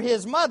or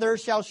his mother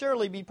shall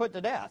surely be put to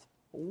death."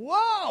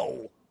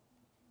 Whoa!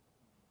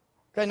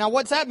 Okay, now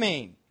what's that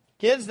mean?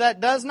 Kids,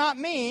 that does not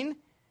mean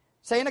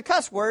saying a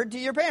cuss word to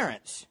your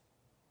parents.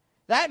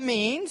 That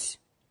means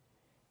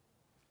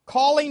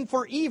calling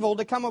for evil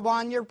to come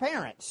upon your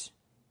parents.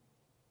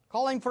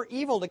 Calling for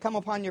evil to come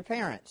upon your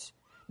parents.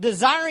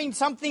 Desiring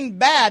something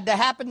bad to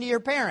happen to your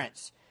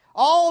parents.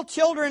 All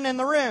children in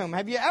the room,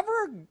 have you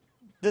ever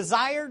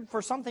desired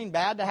for something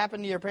bad to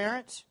happen to your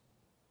parents?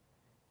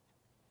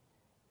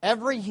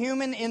 Every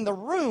human in the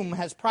room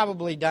has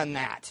probably done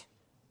that.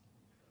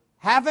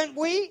 Haven't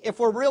we, if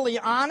we're really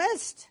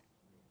honest?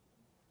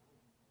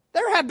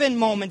 There have been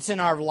moments in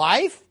our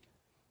life.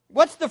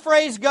 What's the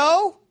phrase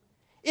go?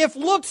 If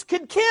looks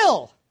could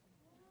kill.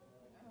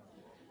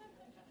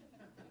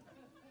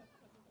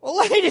 Well,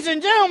 ladies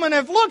and gentlemen,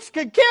 if looks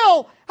could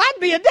kill, I'd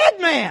be a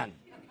dead man.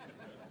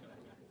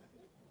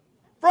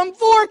 From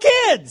 4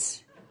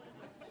 kids.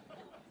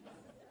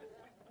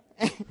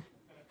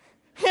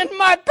 And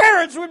my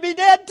parents would be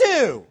dead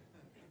too.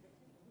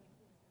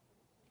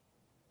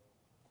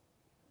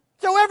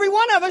 So every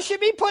one of us should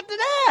be put to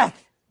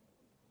death.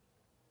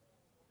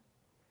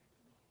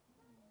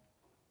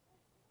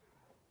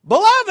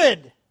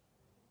 Beloved,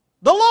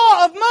 the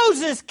law of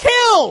Moses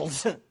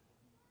kills.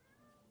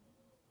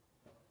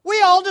 We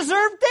all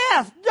deserve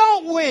death,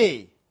 don't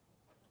we?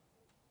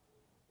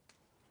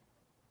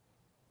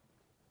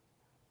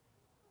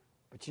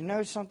 But you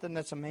know something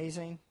that's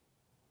amazing?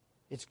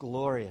 It's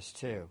glorious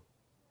too.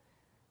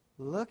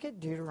 Look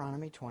at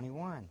Deuteronomy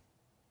 21.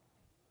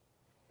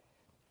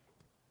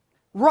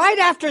 Right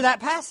after that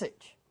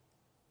passage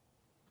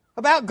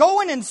about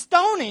going and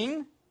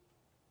stoning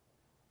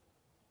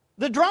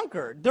the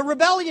drunkard, the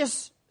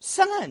rebellious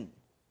son,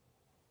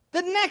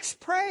 the next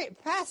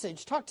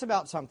passage talks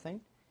about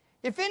something.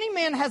 If any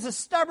man has a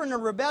stubborn or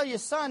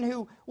rebellious son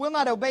who will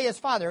not obey his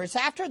father, it's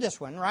after this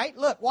one, right?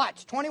 Look,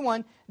 watch,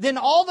 21. Then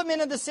all the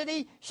men of the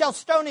city shall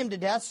stone him to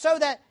death, so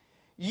that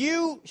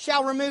you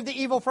shall remove the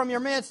evil from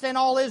your midst, and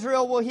all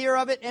Israel will hear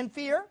of it and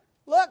fear.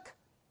 Look,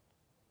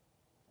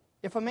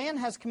 if a man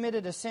has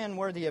committed a sin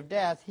worthy of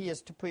death, he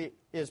is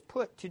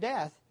put to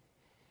death,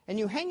 and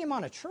you hang him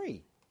on a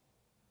tree.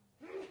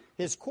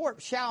 His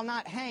corpse shall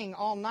not hang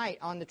all night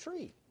on the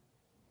tree,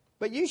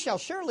 but you shall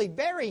surely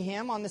bury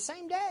him on the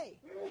same day.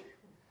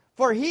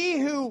 For he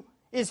who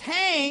is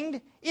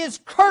hanged is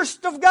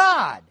cursed of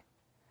God,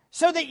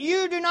 so that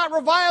you do not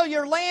revile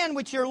your land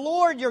which your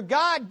Lord your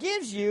God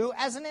gives you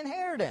as an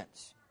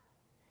inheritance.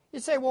 You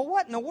say, well,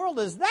 what in the world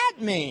does that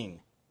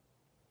mean?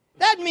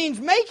 That means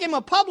make him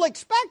a public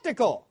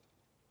spectacle.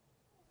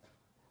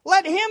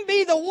 Let him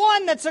be the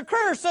one that's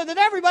accursed so that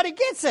everybody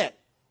gets it.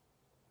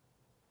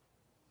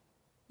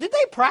 Did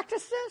they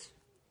practice this?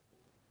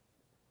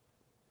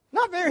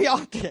 Not very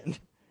often.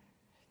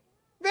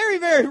 Very,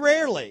 very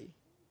rarely.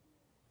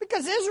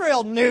 Because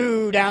Israel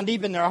knew down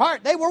deep in their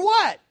heart they were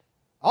what?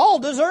 All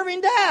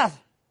deserving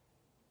death.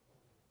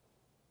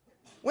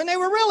 When they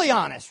were really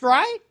honest,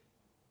 right?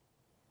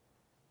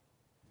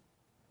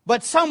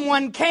 But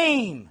someone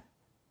came.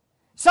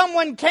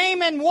 Someone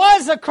came and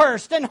was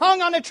accursed and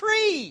hung on a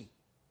tree.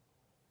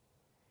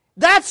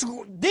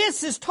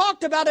 This is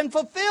talked about and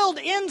fulfilled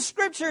in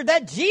Scripture,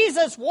 that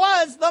Jesus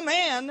was the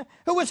man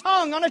who was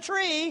hung on a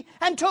tree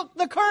and took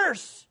the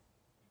curse.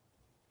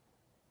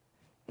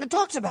 It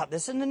talks about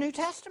this in the New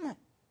Testament.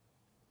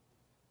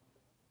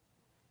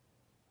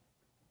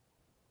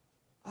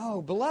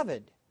 Oh,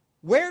 beloved,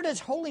 where does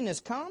holiness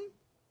come?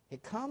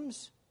 It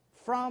comes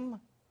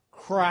from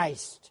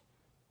Christ.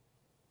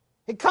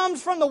 It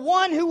comes from the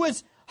one who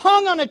was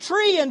hung on a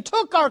tree and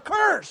took our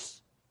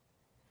curse.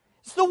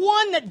 It's the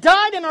one that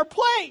died in our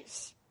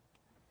place.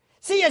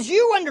 See, as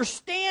you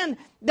understand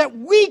that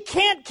we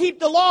can't keep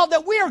the law,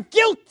 that we are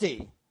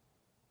guilty,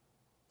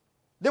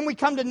 then we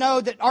come to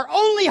know that our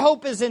only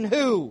hope is in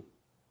who?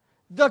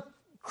 The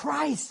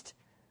Christ,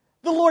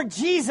 The Lord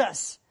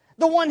Jesus,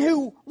 the one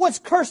who was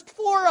cursed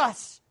for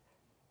us.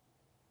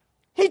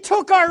 He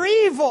took our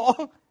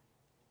evil.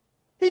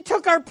 He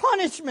took our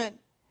punishment.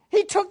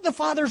 He took the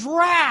Father's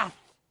wrath.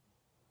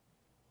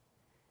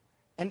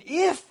 And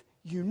if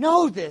you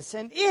know this,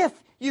 and if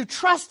you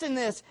trust in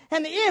this,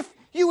 and if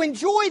you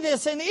enjoy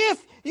this, and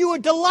if you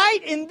would delight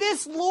in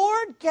this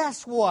Lord,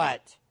 guess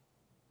what?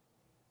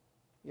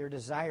 Your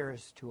desire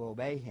is to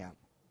obey Him.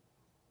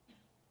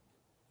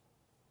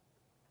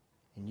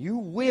 And you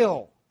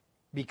will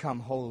become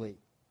holy,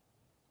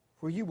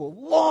 for you will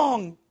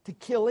long to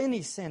kill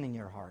any sin in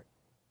your heart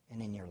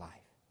and in your life.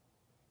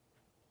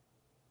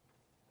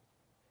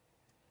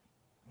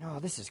 No,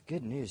 this is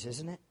good news,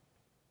 isn't it?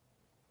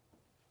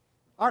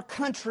 Our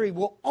country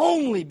will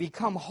only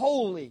become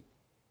holy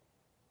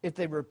if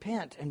they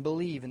repent and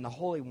believe in the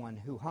Holy One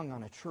who hung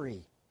on a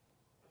tree.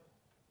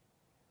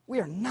 We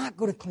are not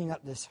going to clean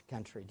up this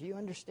country. Do you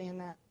understand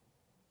that?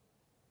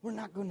 We're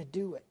not going to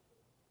do it.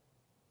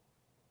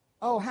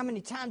 Oh, how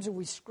many times have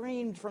we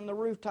screamed from the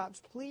rooftops,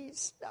 please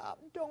stop,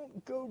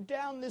 don't go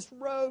down this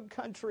road,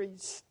 country,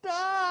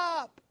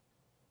 stop.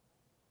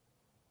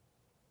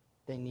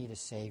 They need a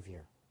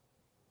Savior.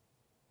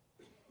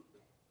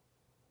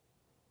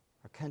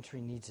 Our country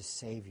needs a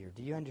Savior.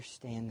 Do you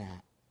understand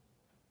that?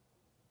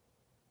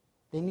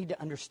 They need to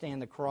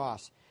understand the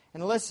cross.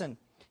 And listen,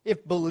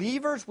 if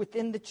believers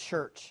within the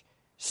church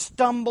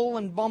stumble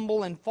and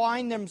bumble and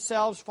find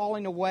themselves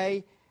falling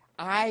away,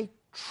 I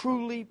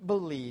truly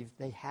believe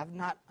they have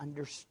not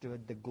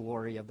understood the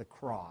glory of the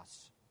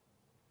cross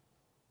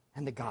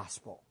and the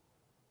gospel.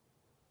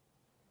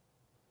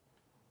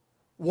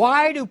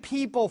 Why do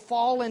people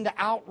fall into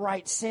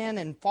outright sin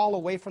and fall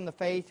away from the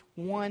faith?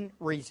 One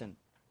reason.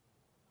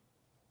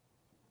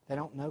 They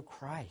don't know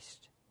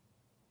Christ.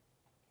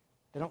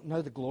 They don't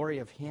know the glory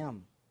of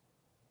Him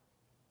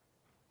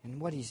and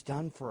what He's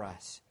done for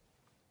us.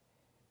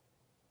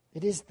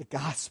 It is the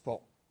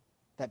gospel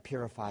that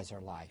purifies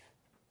our life.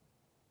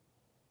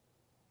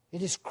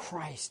 It is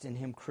Christ and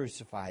Him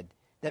crucified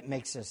that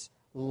makes us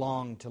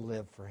long to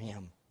live for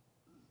Him.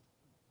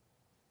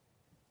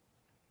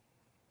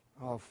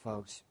 Oh,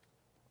 folks,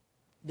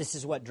 this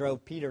is what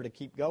drove Peter to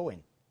keep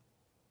going.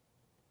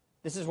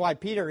 This is why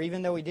Peter,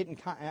 even though he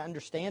didn't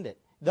understand it,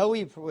 though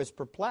he was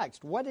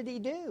perplexed, what did he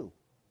do?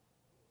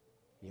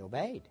 He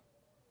obeyed.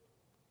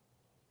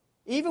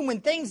 Even when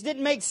things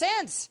didn't make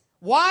sense,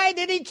 why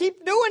did he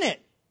keep doing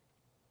it?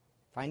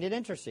 Find it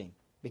interesting.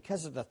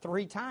 Because of the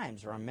 3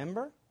 times,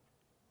 remember?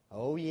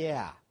 Oh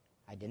yeah,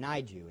 I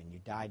denied you and you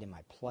died in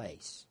my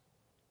place.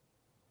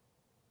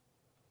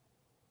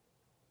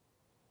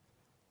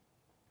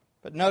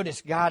 But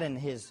notice God in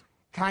His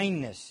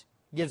kindness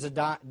gives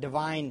a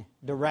divine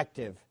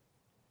directive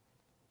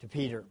to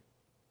Peter.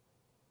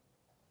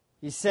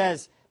 He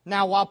says,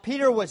 now while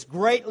Peter was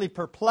greatly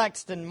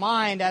perplexed in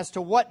mind as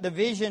to what the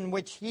vision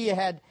which he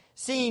had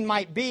seen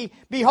might be,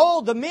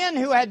 behold, the men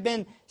who had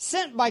been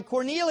sent by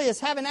Cornelius,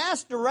 having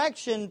asked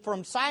direction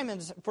from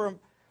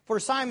for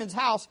Simon's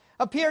house,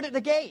 appeared at the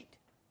gate.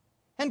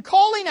 And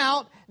calling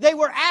out, they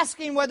were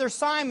asking whether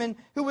Simon,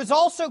 who was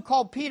also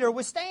called Peter,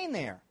 was staying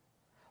there.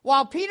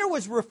 While Peter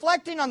was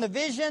reflecting on the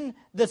vision,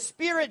 the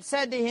Spirit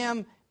said to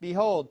him,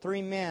 behold,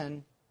 3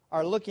 men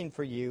are looking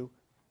for you,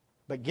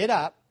 but get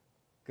up,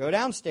 go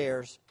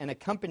downstairs, and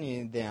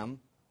accompany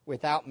them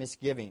without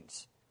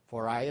misgivings,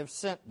 for I have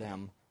sent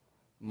them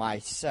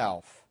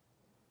myself.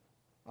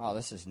 Oh,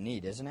 this is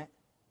neat, isn't it?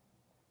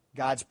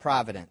 God's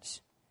providence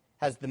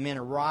has the men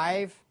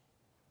arrive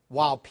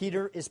while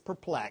Peter is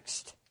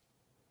perplexed.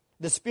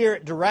 The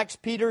Spirit directs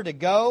Peter to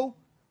go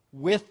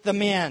with the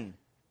men.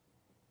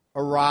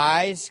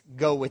 Arise,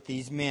 go with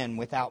these men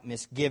without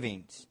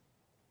misgivings.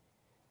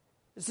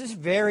 This is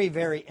very,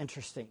 very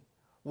interesting.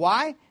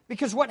 Why?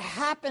 Because what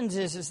happens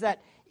is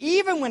that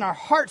even when our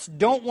hearts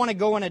don't want to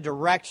go in a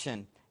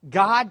direction,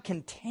 God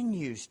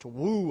continues to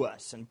woo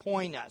us and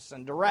point us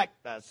and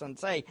direct us and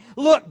say,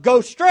 look,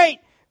 go straight,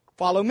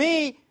 follow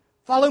me,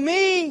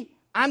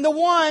 I'm the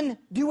one,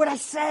 do what I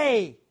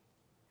say.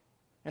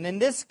 And in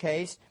this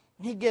case,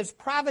 He gives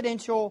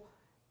providential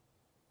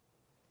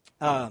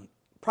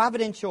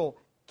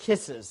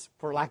kisses,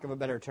 for lack of a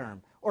better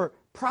term, or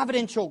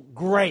providential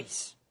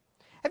grace.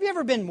 Have you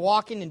ever been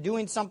walking and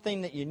doing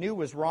something that you knew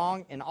was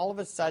wrong, and all of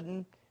a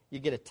sudden you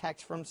get a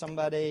text from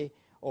somebody,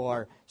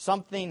 or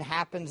something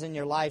happens in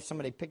your life,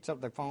 somebody picks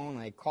up the phone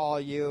and they call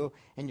you,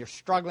 and you're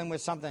struggling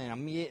with something, and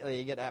immediately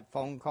you get that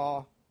phone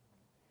call,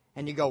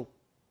 and you go,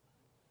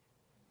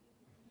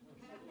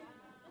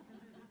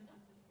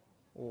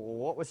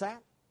 what was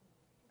that?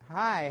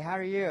 Hi, how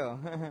are you?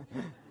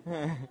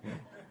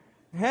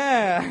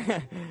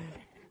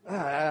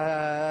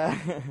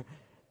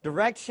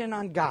 Direction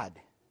on God.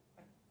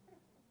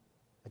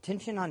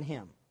 Attention on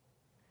Him.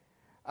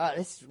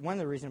 This is one of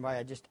the reasons why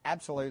I just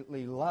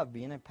absolutely love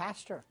being a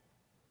pastor.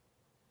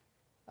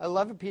 I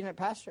love being a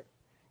pastor.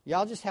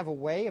 Y'all just have a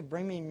way of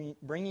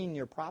bringing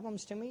your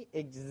problems to me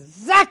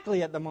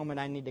exactly at the moment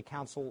I need to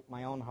counsel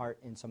my own heart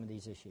in some of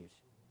these issues.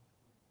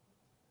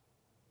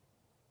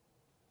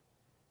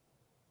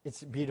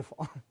 It's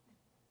beautiful.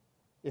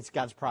 It's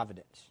God's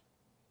providence.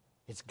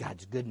 It's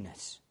God's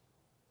goodness.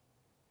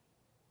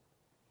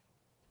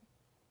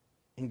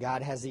 And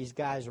God has these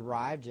guys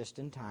arrive just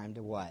in time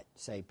to what?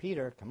 Say,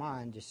 Peter, come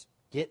on, just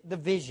get the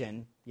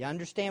vision. You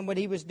understand what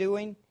he was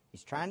doing?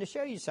 He's trying to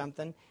show you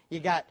something. You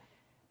got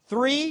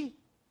 3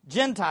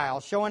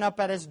 Gentiles showing up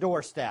at his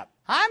doorstep.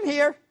 I'm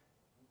here.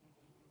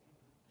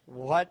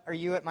 What are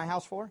you at my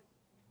house for?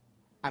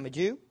 I'm a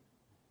Jew.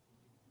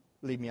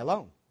 Leave me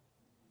alone.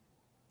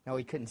 No,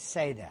 he couldn't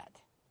say that.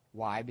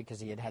 Why? Because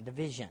he had the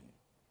vision.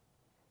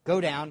 Go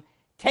down,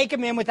 take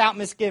him in without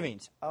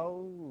misgivings.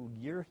 Oh,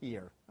 you're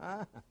here.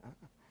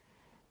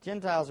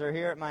 Gentiles are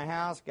here at my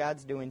house.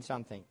 God's doing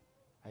something.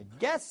 I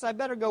guess I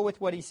better go with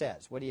what he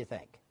says. What do you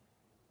think?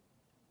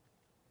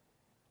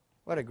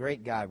 What a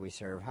great God we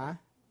serve, huh?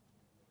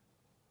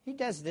 He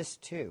does this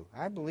too.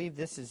 I believe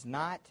this is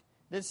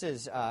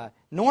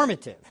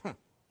normative.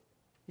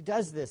 He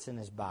does this in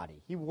his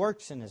body. He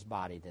works in his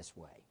body this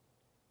way.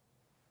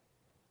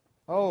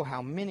 Oh,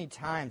 how many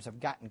times I've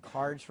gotten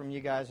cards from you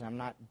guys, and I'm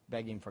not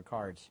begging for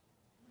cards.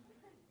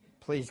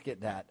 Please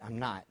get that. I'm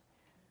not.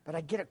 But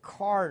I get a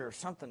card or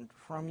something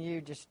from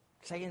you, just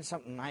saying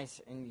something nice,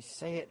 and you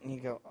say it, and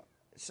you go,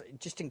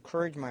 just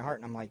encourage my heart,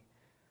 and I'm like,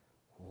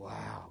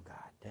 wow, God,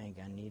 dang,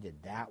 I needed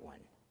that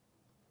one.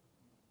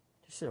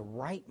 Just the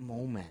right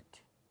moment.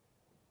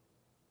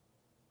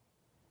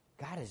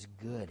 God is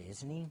good,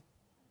 isn't he?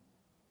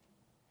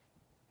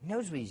 He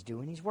knows what he's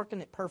doing. He's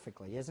working it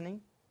perfectly, isn't he?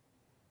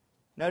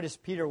 Notice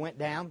Peter went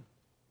down,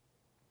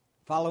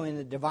 following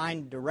the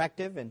divine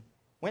directive, and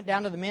went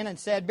down to the men and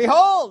said,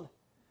 Behold,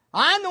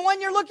 I'm the one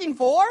you're looking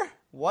for.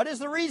 What is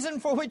the reason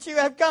for which you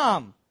have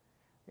come?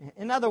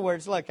 In other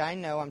words, look, I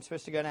know I'm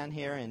supposed to go down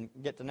here and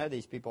get to know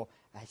these people.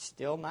 I'm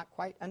still not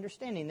quite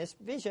understanding this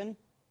vision.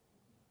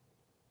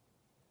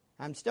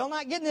 I'm still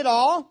not getting it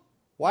all.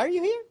 Why are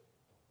you here?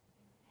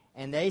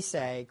 And they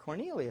say,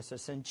 Cornelius, a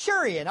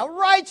centurion, a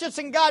righteous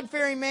and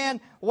God-fearing man,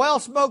 well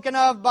spoken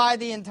of by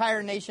the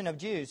entire nation of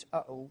Jews.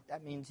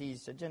 That means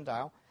he's a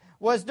Gentile.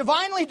 Was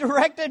divinely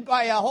directed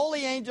by a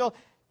holy angel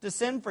to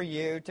send for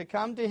you to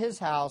come to his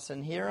house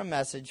and hear a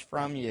message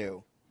from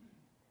you.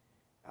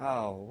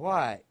 Oh,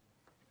 what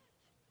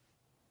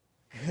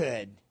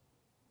good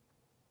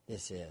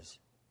this is.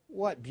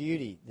 What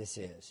beauty this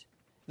is.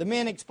 The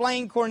men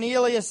explained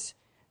Cornelius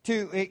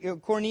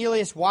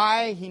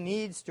why he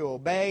needs to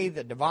obey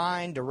the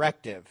divine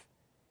directive.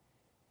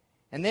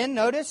 And then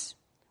notice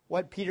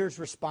what Peter's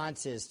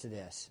response is to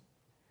this.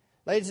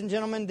 Ladies and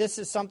gentlemen, this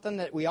is something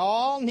that we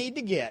all need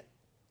to get.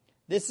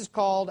 This is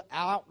called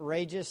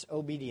outrageous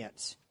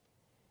obedience.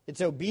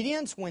 It's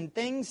obedience when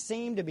things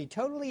seem to be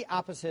totally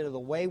opposite of the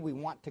way we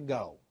want to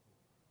go.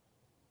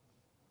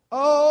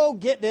 Oh,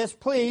 get this,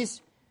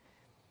 please.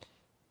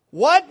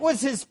 What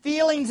was his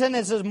feelings and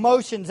his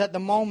emotions at the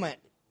moment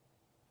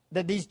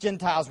that these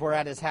Gentiles were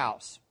at his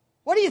house?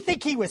 What do you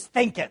think he was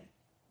thinking?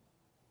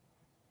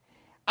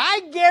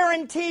 I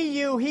guarantee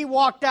you he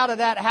walked out of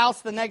that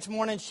house the next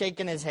morning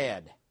shaking his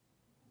head.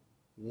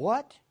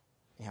 What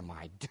am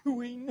I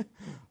doing?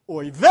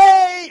 Oy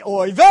vey,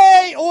 oy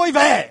vey, oy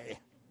vey.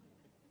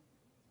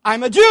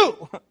 I'm a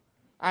Jew.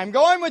 I'm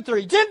going with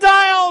 3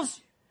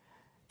 Gentiles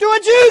to a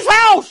Jew's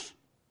house.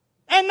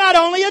 And not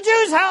only a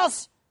Jew's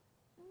house,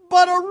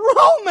 but a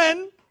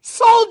Roman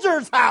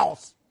soldier's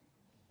house.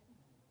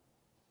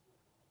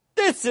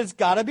 This has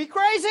got to be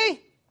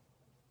crazy.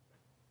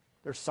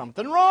 There's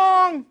something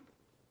wrong.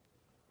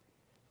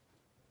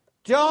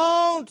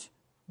 Don't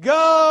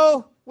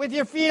go with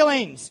your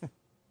feelings.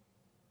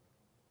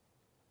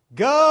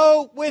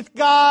 Go with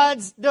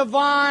God's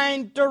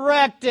divine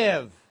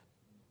directive.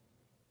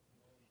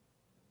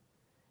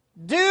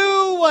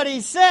 Do what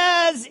he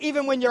says,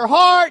 even when your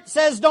heart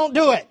says don't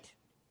do it.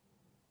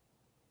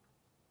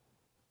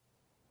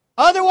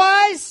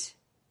 Otherwise,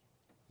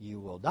 you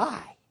will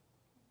die.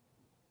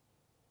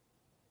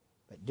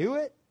 But do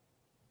it,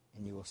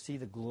 and you will see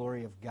the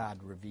glory of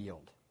God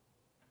revealed.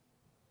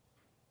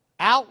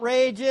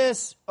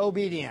 Outrageous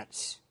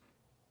obedience.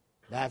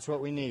 That's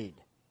what we need.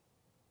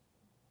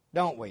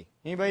 Don't we?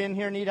 Anybody in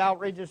here need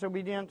outrageous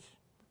obedience?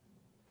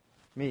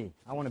 Me.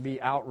 I want to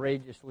be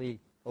outrageously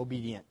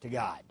obedient to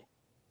God.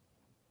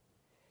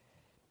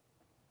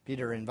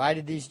 Peter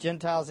invited these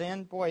Gentiles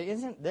in. Boy,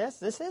 isn't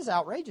this is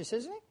outrageous,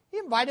 isn't it? He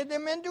invited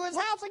them into his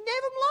house and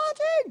gave them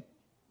lodging.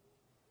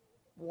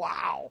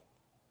 Wow.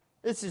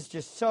 This is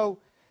just so,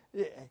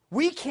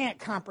 we can't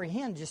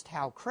comprehend just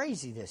how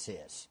crazy this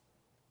is.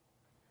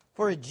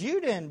 For a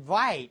Jew to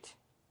invite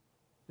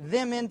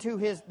them into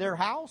their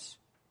house,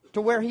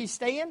 to where he's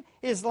staying,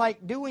 is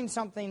like doing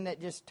something that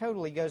just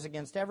totally goes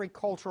against every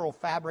cultural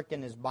fabric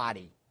in his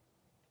body.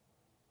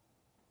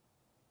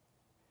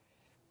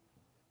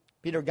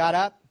 Peter got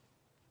up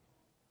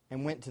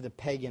and went to the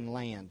pagan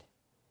land.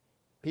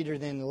 Peter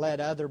then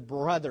led other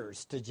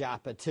brothers to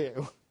Joppa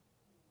too.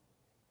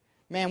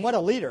 Man, what a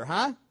leader,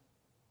 huh?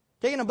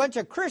 Taking a bunch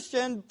of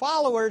Christian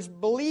followers,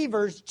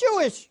 believers,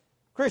 Jewish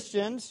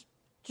Christians,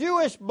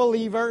 Jewish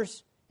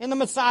believers in the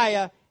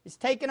Messiah, he's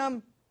taking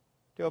them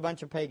to a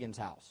bunch of pagans'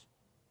 house.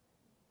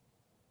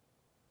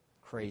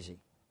 Crazy.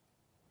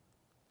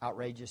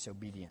 outrageous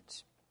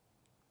obedience.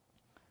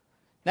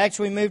 Next,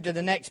 we move to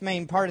the next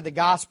main part of the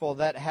gospel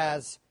that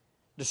has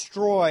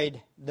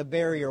destroyed the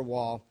barrier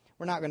wall.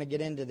 We're not going to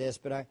get into this,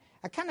 but I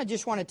kind of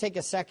just want to take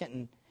a second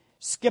and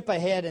skip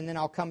ahead, and then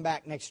I'll come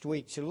back next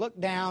week. So look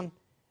down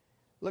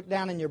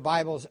in your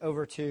Bibles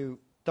over to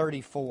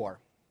 34.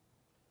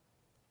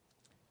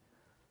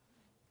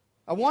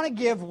 I want to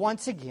give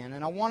once again,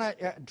 and I want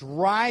to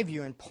drive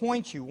you and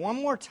point you one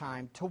more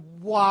time to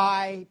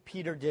why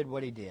Peter did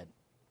what he did.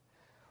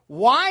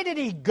 Why did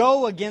he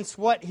go against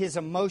what his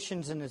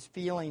emotions and his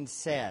feelings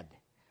said?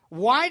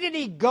 Why did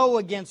he go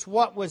against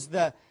what was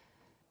the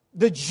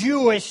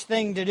Jewish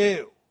thing to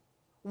do?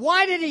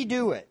 Why did he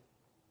do it?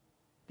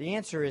 The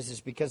answer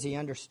is because he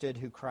understood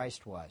who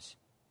Christ was.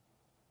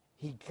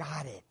 He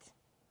got it.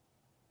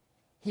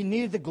 He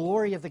knew the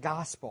glory of the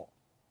gospel.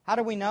 How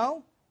do we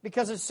know?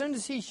 Because as soon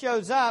as he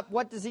shows up,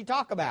 what does he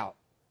talk about?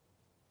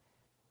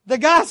 The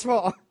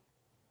gospel.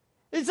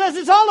 It says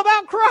it's all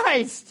about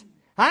Christ.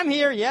 I'm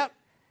here, yep.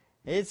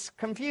 It's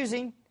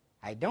confusing.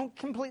 I don't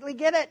completely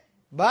get it.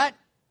 But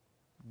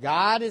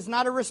God is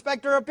not a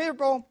respecter of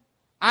people.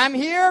 I'm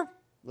here.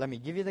 Let me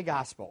give you the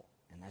gospel.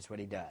 And that's what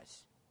he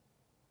does.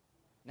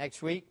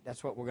 Next week,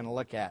 that's what we're going to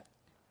look at.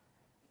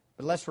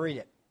 But let's read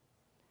it.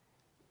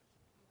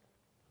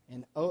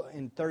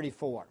 In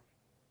 34.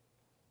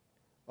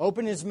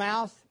 Open his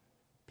mouth,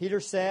 Peter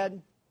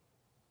said,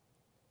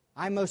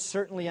 I most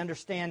certainly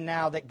understand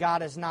now that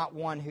God is not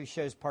one who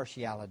shows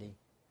partiality.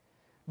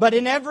 But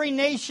in every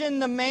nation,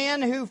 the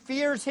man who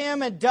fears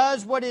him and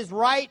does what is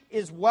right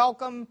is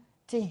welcome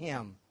to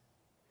him.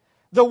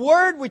 The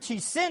word which he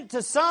sent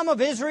to some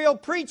of Israel,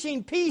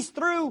 preaching peace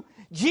through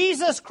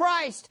Jesus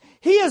Christ.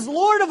 He is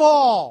Lord of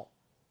all.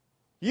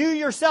 You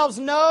yourselves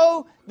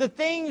know the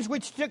things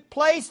which took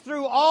place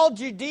through all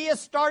Judea,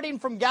 starting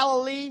from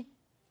Galilee,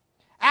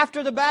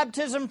 after the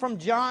baptism from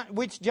John,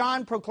 which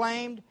John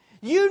proclaimed.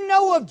 You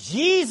know of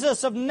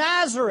Jesus of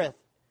Nazareth,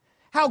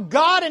 how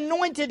God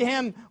anointed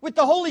him with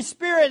the Holy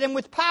Spirit and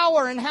with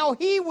power, and how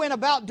he went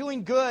about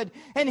doing good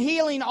and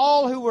healing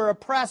all who were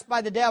oppressed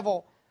by the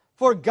devil,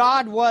 for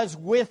God was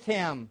with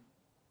him.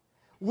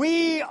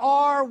 We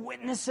are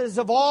witnesses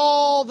of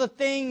all the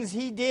things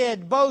he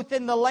did, both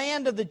in the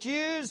land of the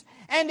Jews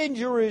and in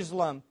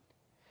Jerusalem.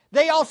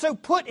 They also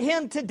put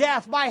him to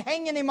death by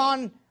hanging him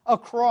on a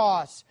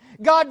cross.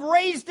 God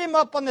raised him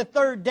up on the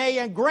third day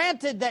and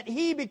granted that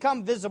he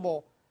become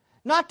visible,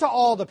 not to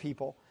all the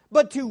people,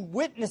 but to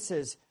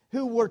witnesses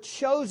who were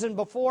chosen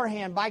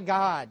beforehand by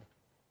God.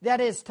 That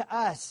is, to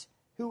us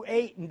who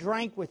ate and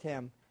drank with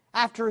him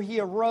after he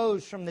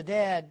arose from the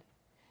dead.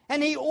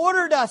 And he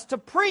ordered us to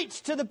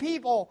preach to the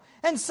people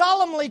and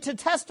solemnly to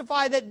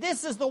testify that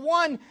this is the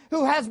one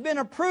who has been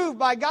approved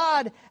by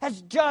God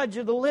as judge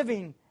of the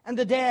living and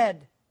the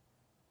dead.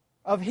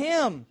 Of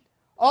him,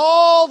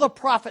 all the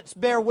prophets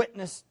bear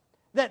witness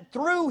that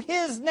through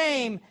his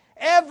name,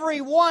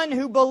 everyone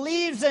who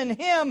believes in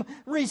him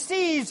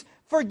receives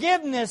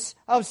forgiveness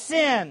of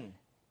sin.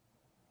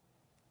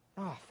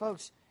 Oh,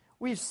 folks,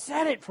 we've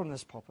said it from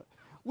this pulpit.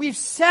 We've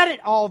said it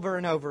over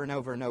and over and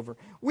over and over.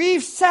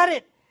 We've said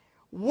it.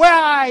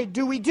 Why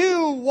do we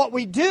do what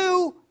we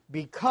do?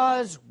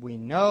 Because we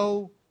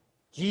know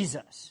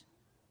Jesus.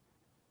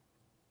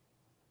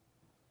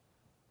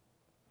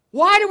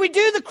 Why do we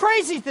do the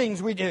crazy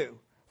things we do?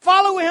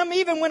 Follow him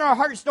even when our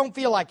hearts don't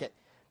feel like it.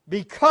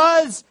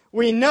 Because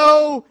we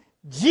know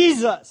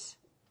Jesus.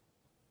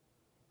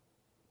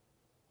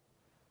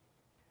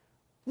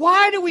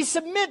 Why do we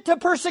submit to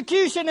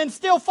persecution and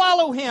still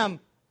follow him?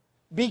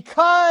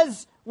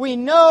 Because we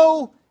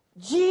know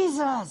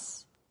Jesus.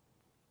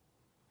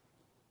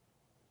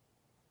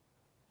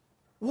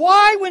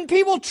 Why, when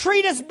people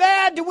treat us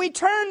bad, do we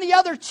turn the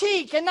other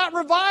cheek and not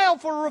revile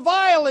for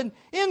revile and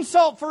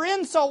insult for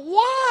insult?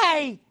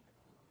 Why?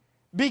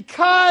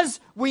 Because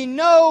we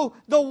know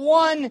the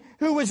one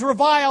who was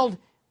reviled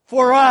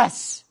for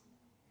us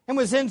and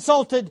was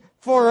insulted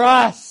for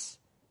us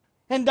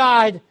and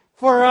died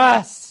for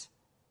us.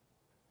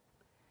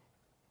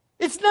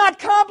 It's not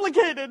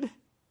complicated.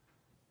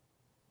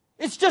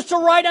 It's just a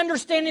right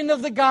understanding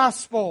of the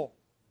gospel.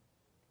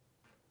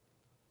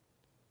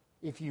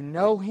 If you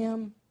know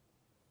him,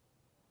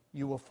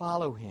 you will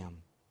follow him,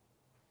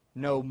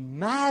 no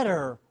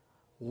matter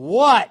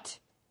what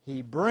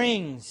he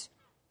brings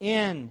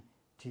into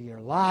your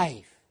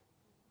life.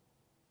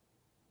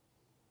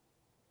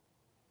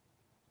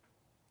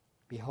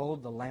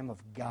 Behold the Lamb of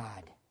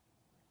God,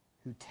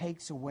 who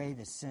takes away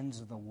the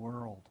sins of the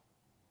world.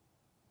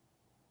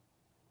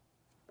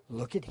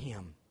 Look at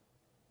him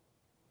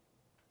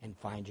and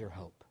find your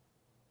hope.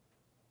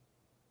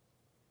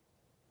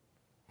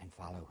 And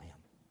follow him.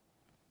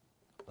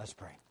 Let's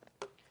pray.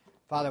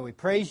 Father, we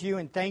praise you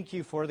and thank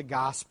you for the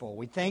gospel.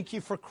 We thank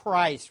you for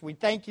Christ. We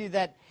thank you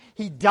that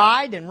he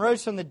died and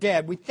rose from the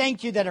dead. We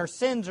thank you that our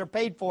sins are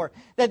paid for,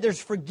 that there's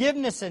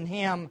forgiveness in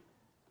him.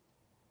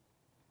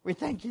 We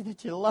thank you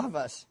that you love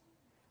us.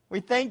 We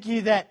thank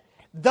you that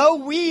though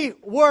we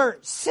were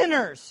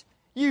sinners,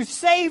 you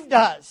saved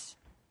us.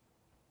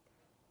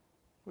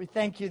 We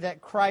thank you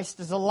that Christ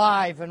is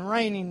alive and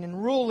reigning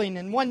and ruling,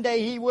 and one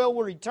day He will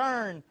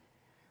return.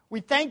 We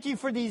thank you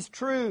for these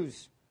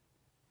truths.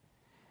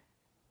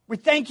 We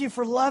thank you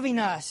for loving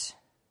us.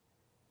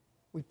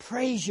 We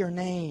praise your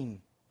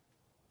name.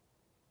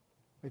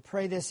 We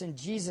pray this in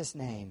Jesus'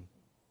 name.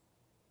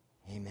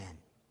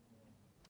 Amen.